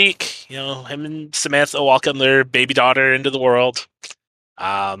a good week. Him and Samantha welcome their baby daughter into the world.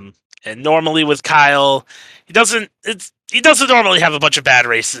 And normally with Kyle, he doesn't normally have a bunch of bad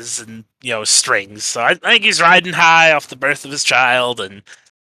races and strings. So I think he's riding high off the birth of his child, and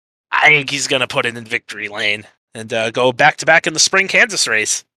I think he's gonna put it in victory lane and go back to back in the spring Kansas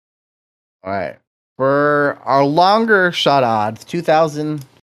race. All right, for our longer shot odds, 2,000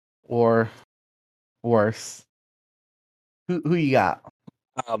 or worse. Who you got?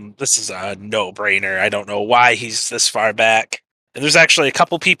 This is a no-brainer. I don't know why he's this far back. And there's actually a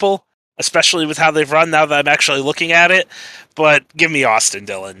couple people, especially with how they've run now that I'm actually looking at it, but give me Austin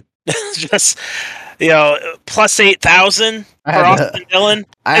Dillon. Just, plus 8,000 for Austin Dillon.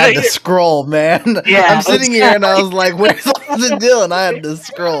 I had to scroll, man. Yeah, I'm sitting here and I was like, where's Austin Dillon? I had to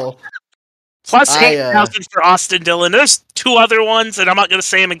scroll. Plus 8,000 for Austin Dillon. There's 2 other ones, and I'm not going to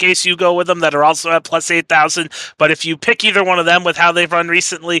say them in case you go with them, that are also at plus 8,000. But if you pick either one of them with how they've run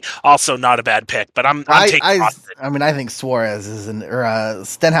recently, also not a bad pick. But I'm taking Austin. I mean, I think Suarez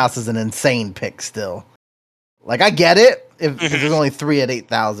Stenhouse is an insane pick still. Like, I get it if there's only 3 at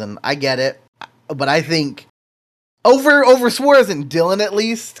 8,000. I get it, but I think over Suarez and Dillon at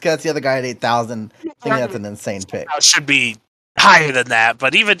least, because that's the other guy at 8,000. I think that's an insane pick. It should be higher than that,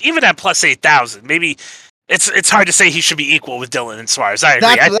 but even at plus 8,000, maybe it's hard to say he should be equal with Dillon and Suarez. I agree.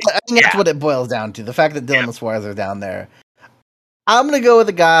 I think that's what it boils down to. The fact that Dillon and Suarez are down there. I'm gonna go with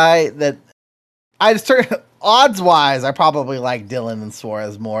a guy that odds wise, I probably like Dillon and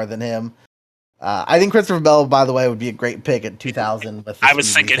Suarez more than him. I think Christopher Bell, by the way, would be a great pick at 2,000. I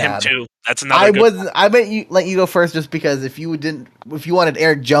was thinking him too. That's another. I let you go first just because if you wanted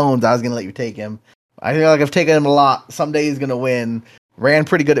Eric Jones, I was gonna let you take him. I feel like I've taken him a lot. Someday he's gonna win. Ran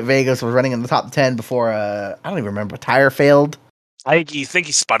pretty good at Vegas. Was running in the top 10 before. I don't even remember. A tire failed. I think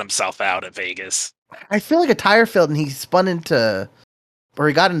he spun himself out at Vegas. I feel like a tire failed and he spun into, or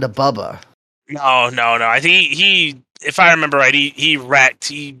he got into Bubba. No. I think he if I remember right, he wrecked.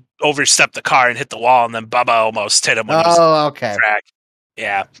 He overstepped the car and hit the wall, and then Bubba almost hit him. When he was okay. On the track.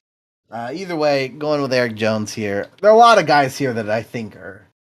 Yeah. Either way, going with Eric Jones here. There are a lot of guys here that I think are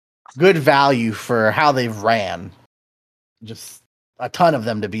good value for how they've ran. Just a ton of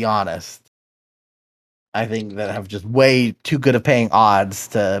them, to be honest. I think that have just way too good of paying odds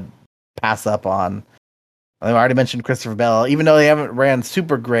to pass up on. I already mentioned Christopher Bell. Even though they haven't ran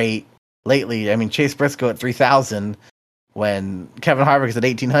super great lately, I mean, Chase Briscoe at 3,000 when Kevin Harvick is at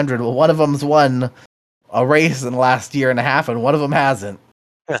 1,800. Well, one of them's won a race in the last year and a half, and one of them hasn't.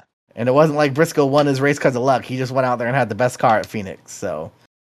 And it wasn't like Briscoe won his race because of luck. He just went out there and had the best car at Phoenix. So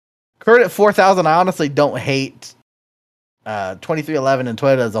Kurt at 4,000, I honestly don't hate 2311 and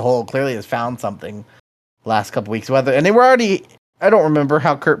Toyota as a whole clearly has found something last couple weeks. And they were already, I don't remember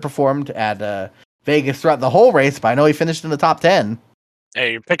how Kurt performed at Vegas throughout the whole race, but I know he finished in the top 10.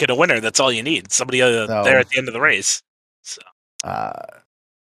 Hey, you're picking a winner. That's all you need. Somebody there So, at the end of the race. So.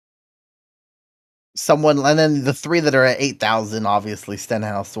 Someone, and then the three that are at 8,000, obviously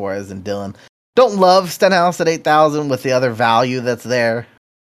Stenhouse, Suarez, and Dillon. Don't love Stenhouse at 8,000 with the other value that's there,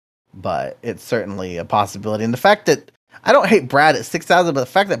 but it's certainly a possibility. And the fact that I don't hate Brad at 6,000, but the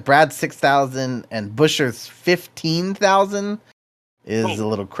fact that Brad's 6,000 and Buescher's 15,000 is a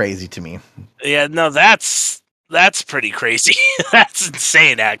little crazy to me. Yeah, no, that's pretty crazy. That's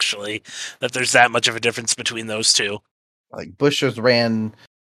insane, actually, that there's that much of a difference between those two. Like Buescher's ran.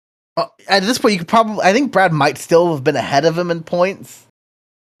 At this point, you could probably. I think Brad might still have been ahead of him in points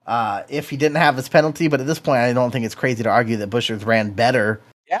if he didn't have his penalty. But at this point, I don't think it's crazy to argue that Buescher's ran better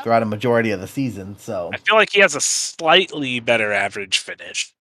throughout a majority of the season. So I feel like he has a slightly better average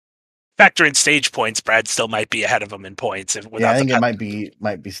finish. Factor in stage points, Brad still might be ahead of him in points. I think it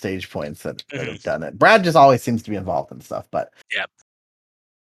might be stage points that have done it. Brad just always seems to be involved in stuff. But yeah.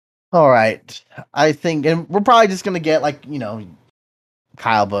 All right, I think, and we're probably just gonna get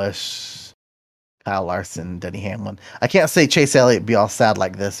Kyle Busch, Kyle Larson, Denny Hamlin. I can't say Chase Elliott be all sad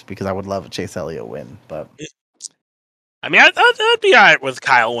like this because I would love a Chase Elliott win, but I mean, I'd be all right with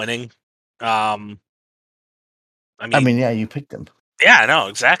Kyle winning. I mean, yeah, you picked him. Yeah, I know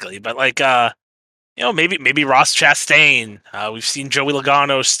exactly, but maybe Ross Chastain. We've seen Joey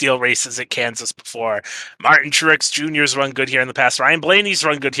Logano steal races at Kansas before. Martin Truex Jr.'s run good here in the past. Ryan Blaney's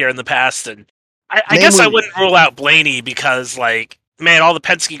run good here in the past, and I guess I wouldn't rule out Blaney because, man, all the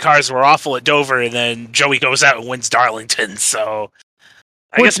Penske cars were awful at Dover, and then Joey goes out and wins Darlington. So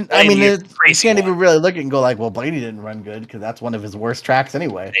I guess Blaney you can't even really look at it and go well, Blaney didn't run good because that's one of his worst tracks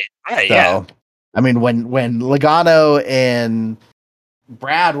anyway. Right? So, yeah. I mean, when Logano and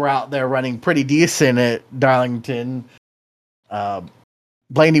Brad were out there running pretty decent at Darlington,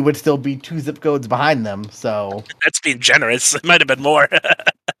 Blaney would still be 2 zip codes behind them. So that's being generous. It might have been more.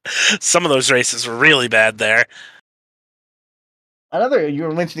 Some of those races were really bad there. You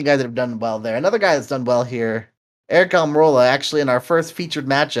were mentioning guys that have done well there. Another guy that's done well here, Eric Almirola. Actually, in our first featured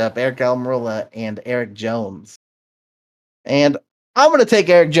matchup, Eric Almirola and Eric Jones. And I'm going to take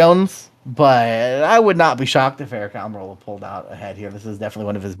Eric Jones, but I would not be shocked if Eric Almirola pulled out ahead here. This is definitely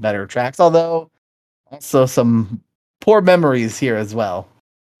one of his better tracks, although also some poor memories here as well.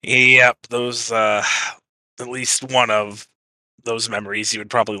 Yep, those at least one of those memories you would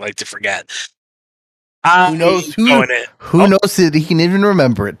probably like to forget. Who knows that he can even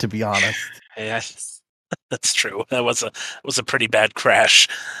remember it, to be honest. Yes, that's true. That was a pretty bad crash.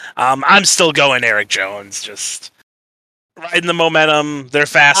 I'm still going Eric Jones, just riding the momentum. They're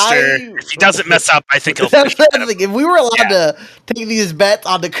faster. If he doesn't mess up, I think he'll finish. If we were allowed to take these bets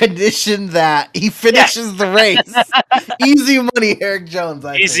on the condition that he finishes the race, easy money, Eric Jones.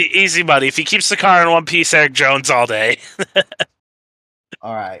 Easy money. If he keeps the car in one piece, Eric Jones all day.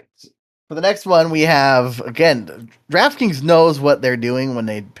 All right. For the next one, we have, again, DraftKings knows what they're doing when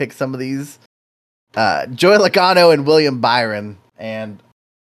they pick some of these. Joey Logano and William Byron. And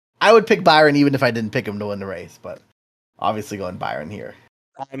I would pick Byron even if I didn't pick him to win the race, but obviously going Byron here.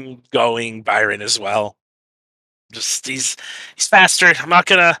 I'm going Byron as well. Just he's faster. I'm not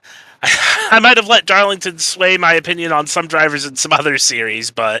gonna. I might have let Darlington sway my opinion on some drivers in some other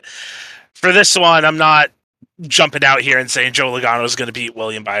series, but for this one, I'm not jumping out here and saying Joe Logano is going to beat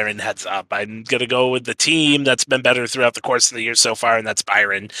William Byron heads up. I'm going to go with the team that's been better throughout the course of the year so far, and that's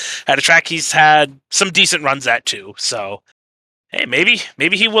Byron. At a track he's had some decent runs at too, so hey,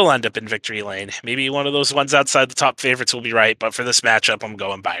 maybe he will end up in victory lane. Maybe one of those ones outside the top favorites will be right, but for this matchup, I'm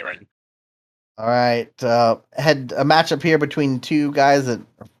going Byron. All right. Had a matchup here between two guys that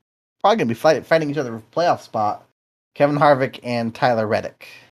are probably going to be fighting each other for playoff spot. Kevin Harvick and Tyler Reddick.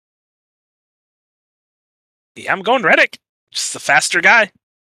 Yeah, I'm going Reddick. Just the faster guy.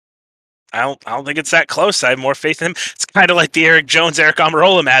 I don't think it's that close. I have more faith in him. It's kind of like the Eric Jones, Eric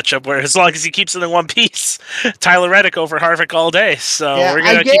Almirola matchup, where as long as he keeps it in one piece, Tyler Reddick over Harvick all day. So we're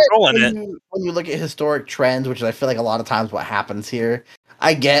gonna keep rolling it. When you look at historic trends, which I feel like a lot of times what happens here,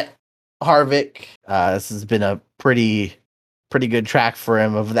 I get Harvick. This has been a pretty good track for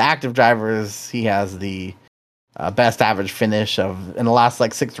him. Of the active drivers, he has the best average finish in the last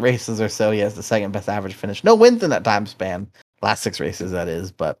 6 races or so. He has the second best average finish. No wins in that time span. Last 6 races, that is,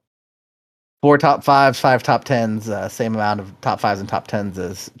 but 4 top 5s, 5 top 10s, same amount of top 5s and top 10s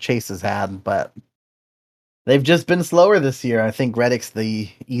as Chase has had, but they've just been slower this year. I think Reddick's the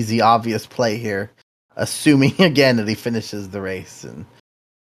easy, obvious play here, assuming again that he finishes the race. And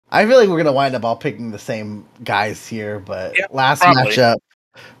I feel like we're gonna wind up all picking the same guys here, but Yeah, last probably. matchup,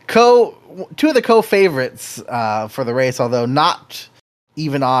 co two of the co-favorites for the race, although not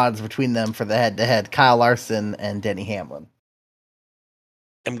even odds between them for the head-to-head, Kyle Larson and Denny Hamlin.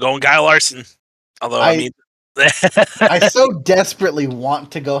 I'm going Guy Larson. Although, I I mean, I so desperately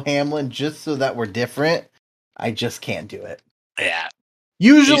want to go Hamlin just so that we're different. I just can't do it. yeah. He's,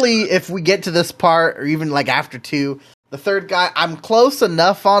 Usually, if we get to this part, or even like after two, the third guy, I'm close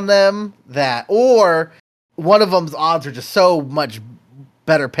enough on them that, or one of them's odds are just so much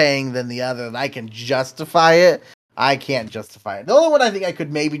better paying than the other that I can justify it. I can't justify it. The only one I think I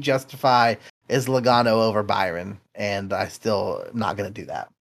could maybe justify is Logano over Byron, and I still am not going to do that.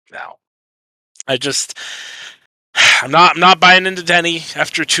 no. I just, I'm not buying into Denny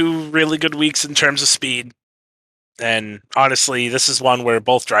after 2 really good weeks in terms of speed. And honestly, this is one where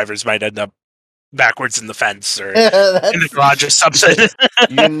both drivers might end up backwards in the fence or in the That's garage or something.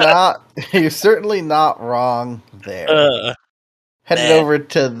 you're not. You're certainly not wrong there. uh, Headed man. over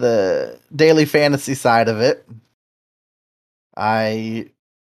to the daily fantasy side of it. I,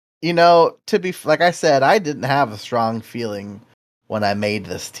 to be like I said, I didn't have a strong feeling when I made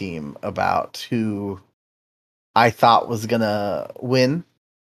this team about who I thought was gonna win.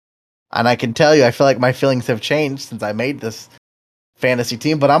 And I can tell you, I feel like my feelings have changed since I made this fantasy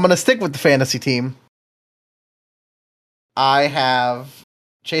team, but I'm gonna stick with the fantasy team. I have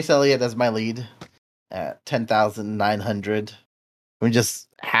Chase Elliott as my lead at 10,900, who just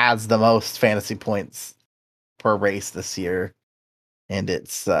has the most fantasy points per race this year. And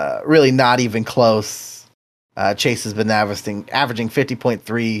it's really not even close. Chase has been averaging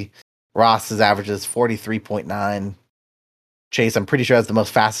 50.3. Ross's averages 43.9. Chase, I'm pretty sure, has the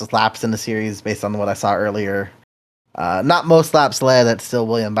most fastest laps in the series based on what I saw earlier. Not most laps led, that's still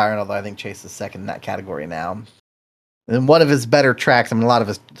William Byron, although I think Chase is second in that category now. And one of his better tracks, I mean,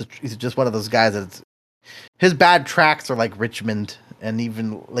 he's just one of those guys that's, his bad tracks are like Richmond, and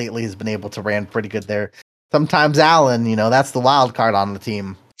even lately he's been able to ran pretty good there. Sometimes Allen, that's the wild card on the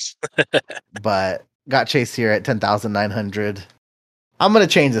team. But got Chase here at 10,900. I'm going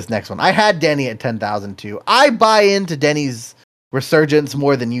to change this next one. I had Denny at 10,002. I buy into Denny's resurgence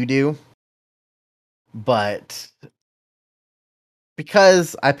more than you do. But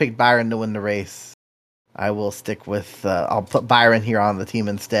because I picked Byron to win the race, I will stick with, I'll put Byron here on the team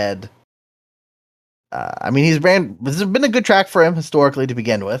instead. I mean, this has been a good track for him historically to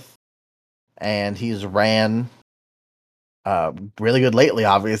begin with. And he's ran really good lately,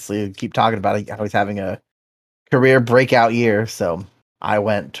 obviously. Keep talking about how he's having a career breakout year. So I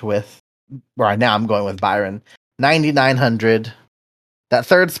went with, right now I'm going with Byron. 9,900. That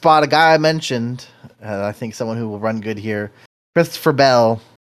third spot, a guy I mentioned, I think someone who will run good here, Christopher Bell,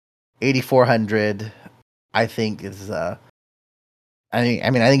 8,400. I think is, I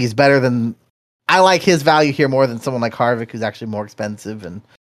think he's better than, I like his value here more than someone like Harvick, who's actually more expensive and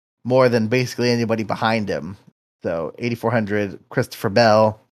more than basically anybody behind him. So 8,400, Christopher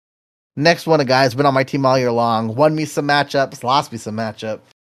Bell. Next one, a guy who's been on my team all year long, won me some matchups, lost me some matchups.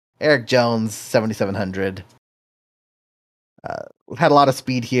 Eric Jones, 7,700. Had a lot of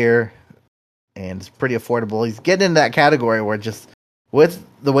speed here, and it's pretty affordable. He's getting in that category where just with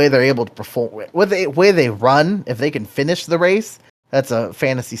the way they're able to perform, with the way they run, if they can finish the race, that's a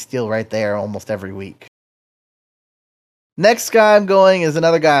fantasy steal right there almost every week. Next guy I'm going is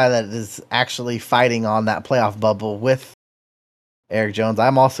another guy that is actually fighting on that playoff bubble with Eric Jones.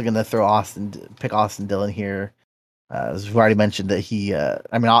 I'm also going to pick Austin Dillon here. As we've already mentioned that he,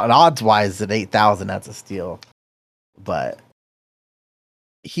 odds wise at 8,000, that's a steal. But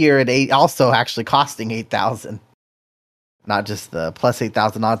here at 8, also actually costing 8,000, not just the plus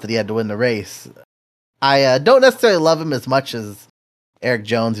 8,000 odds that he had to win the race. I don't necessarily love him as much as Eric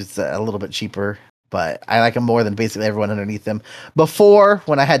Jones, who's a little bit cheaper, but I like him more than basically everyone underneath him. Before,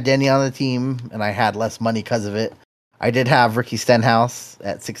 when I had Denny on the team and I had less money because of it, I did have Ricky Stenhouse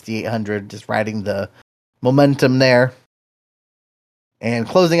at 6,800, just riding the momentum there. And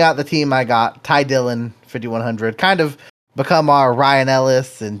closing out the team, I got Ty Dillon, 5,100, kind of become our Ryan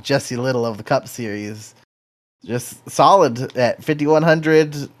Ellis and Jesse Little of the Cup Series. Just solid at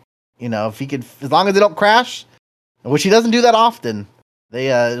 5,100. If he could, as long as they don't crash, which he doesn't do that often,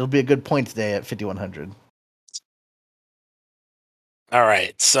 it'll be a good point today at 5,100. All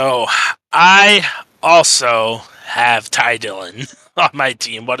right. So I also have Ty Dillon on my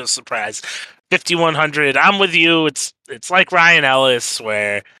team. What a surprise. 5,100. I'm with you. It's like Ryan Ellis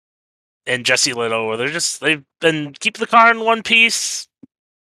and Jesse Little, where they've been keep the car in one piece.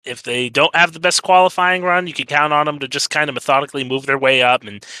 If they don't have the best qualifying run, you can count on them to just kind of methodically move their way up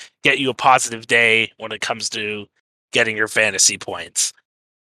and get you a positive day when it comes to getting your fantasy points.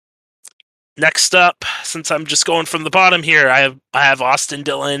 Next up, since I'm just going from the bottom here, I have Austin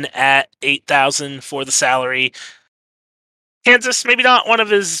Dillon at 8,000 for the salary. Kansas, maybe not one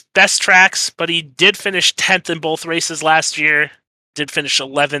of his best tracks, but he did finish 10th in both races last year. Did finish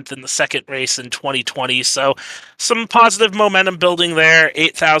 11th in the second race in 2020. So some positive momentum building there.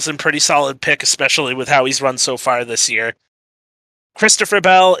 8,000, pretty solid pick, especially with how he's run so far this year. Christopher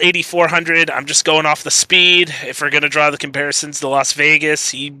Bell, 8,400. I'm just going off the speed. If we're going to draw the comparisons to Las Vegas,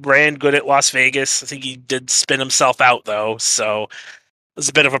 he ran good at Las Vegas. I think he did spin himself out, though, so it was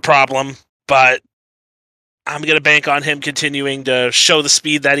a bit of a problem. But I'm going to bank on him continuing to show the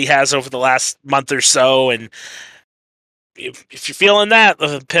speed that he has over the last month or so. And if you're feeling that,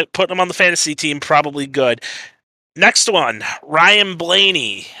 putting him on the fantasy team, probably good. Next one, Ryan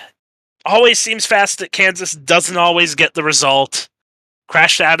Blaney. Always seems fast at Kansas, doesn't always get the result.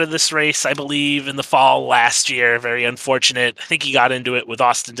 Crashed out of this race, I believe, in the fall last year. Very unfortunate. I think he got into it with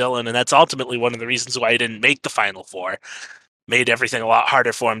Austin Dillon, and that's ultimately one of the reasons why he didn't make the Final Four. Made everything a lot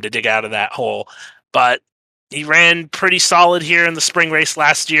harder for him to dig out of that hole. But he ran pretty solid here in the spring race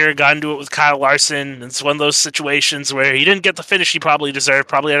last year, got into it with Kyle Larson. It's one of those situations where he didn't get the finish he probably deserved,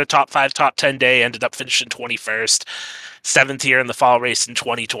 probably had a top 5, top 10 day, ended up finishing 21st. 7th here in the fall race in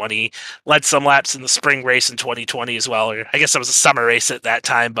 2020. Led some laps in the spring race in 2020 as well. Or I guess it was a summer race at that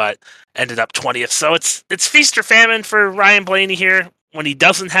time, but ended up 20th. So it's feast or famine for Ryan Blaney here. When he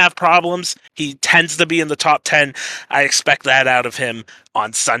doesn't have problems, he tends to be in the top 10. I expect that out of him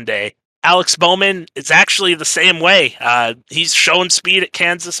on Sunday. Alex Bowman is actually the same way. He's shown speed at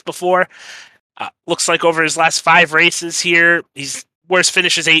Kansas before. Looks like over his last 5 races here, he's worst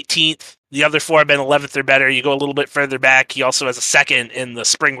finish is 18th. The other 4 have been 11th or better. You go a little bit further back, he also has a second in the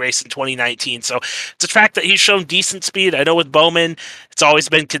spring race in 2019. So it's a track that he's shown decent speed. I know with Bowman, it's always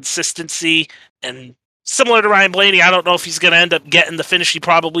been consistency. And similar to Ryan Blaney, I don't know if he's going to end up getting the finish he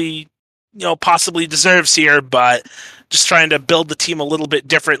probably, possibly deserves here, but just trying to build the team a little bit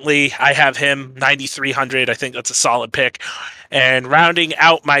differently. I have him 9,300. I think that's a solid pick. And rounding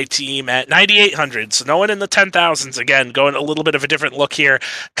out my team at 9,800. So no one in the 10,000s. Again, going a little bit of a different look here.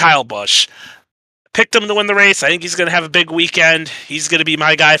 Kyle Busch. Picked him to win the race. I think he's going to have a big weekend. He's going to be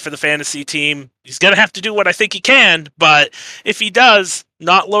my guy for the fantasy team. He's going to have to do what I think he can, but if he does,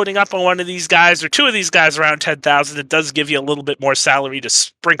 not loading up on one of these guys or 2 of these guys around 10,000, it does give you a little bit more salary to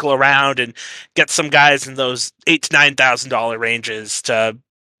sprinkle around and get some guys in those $8,000 to $9,000 ranges to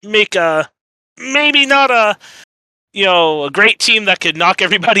make maybe not a great team that could knock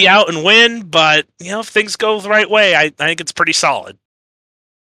everybody out and win, but if things go the right way, I think it's pretty solid.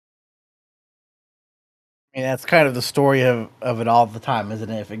 I mean, that's kind of the story of it all the time, isn't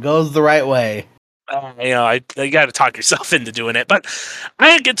it? If it goes the right way. You got to talk yourself into doing it. But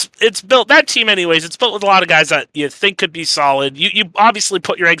I think it's built, that team anyways, it's built with a lot of guys that you think could be solid. You obviously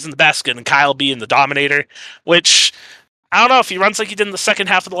put your eggs in the basket and Kyle being the dominator, which I don't know if he runs like he did in the second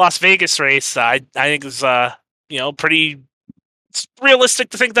half of the Las Vegas race. I think is pretty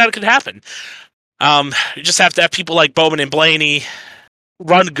realistic to think that it could happen. You just have to have people like Bowman and Blaney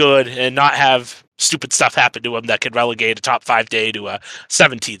run good and not have stupid stuff happen to him that could relegate a top 5 day to a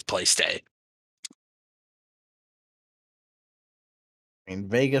 17th place day. I mean,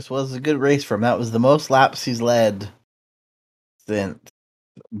 Vegas was a good race for him. That was the most laps he's led since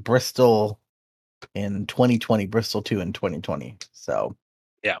Bristol in 2020, Bristol 2 in 2020. So,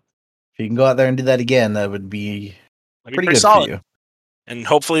 yeah, if you can go out there and do that again, that would be pretty good solid for you. And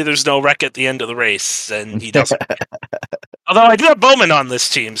hopefully there's no wreck at the end of the race, and he doesn't. Although I do have Bowman on this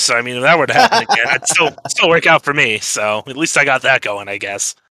team, so I mean, if that were to happen again, it'd still work out for me. So at least I got that going, I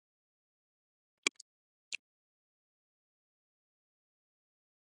guess.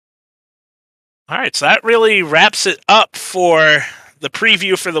 All right, so that really wraps it up for the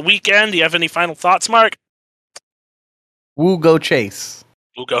preview for the weekend. Do you have any final thoughts, Mark? We'll go Chase.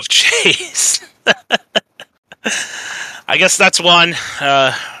 We'll go Chase. I guess that's one.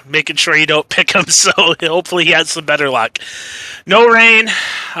 Making sure you don't pick him, so hopefully he has some better luck. No rain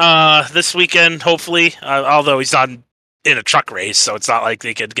this weekend, hopefully, although he's not in a truck race, so it's not like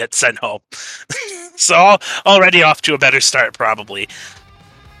they could get sent home. So already off to a better start, probably.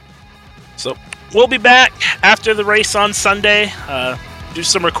 So we'll be back after the race on Sunday. Do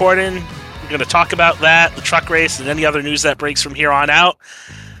some recording. We're going to talk about that, the truck race, and any other news that breaks from here on out.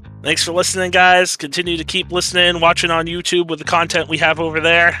 Thanks for listening, guys. Continue to keep listening, watching on YouTube with the content we have over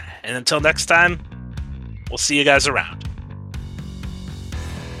there. And until next time, we'll see you guys around.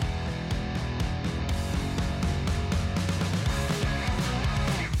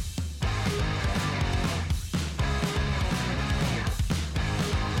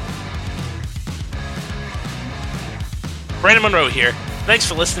 Brandon Monroe here. Thanks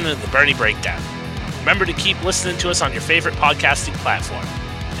for listening to the Bernie Breakdown. Remember to keep listening to us on your favorite podcasting platform.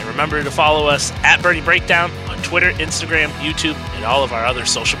 And remember to follow us at Bernie Breakdown on Twitter, Instagram, YouTube, and all of our other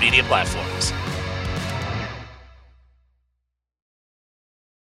social media platforms.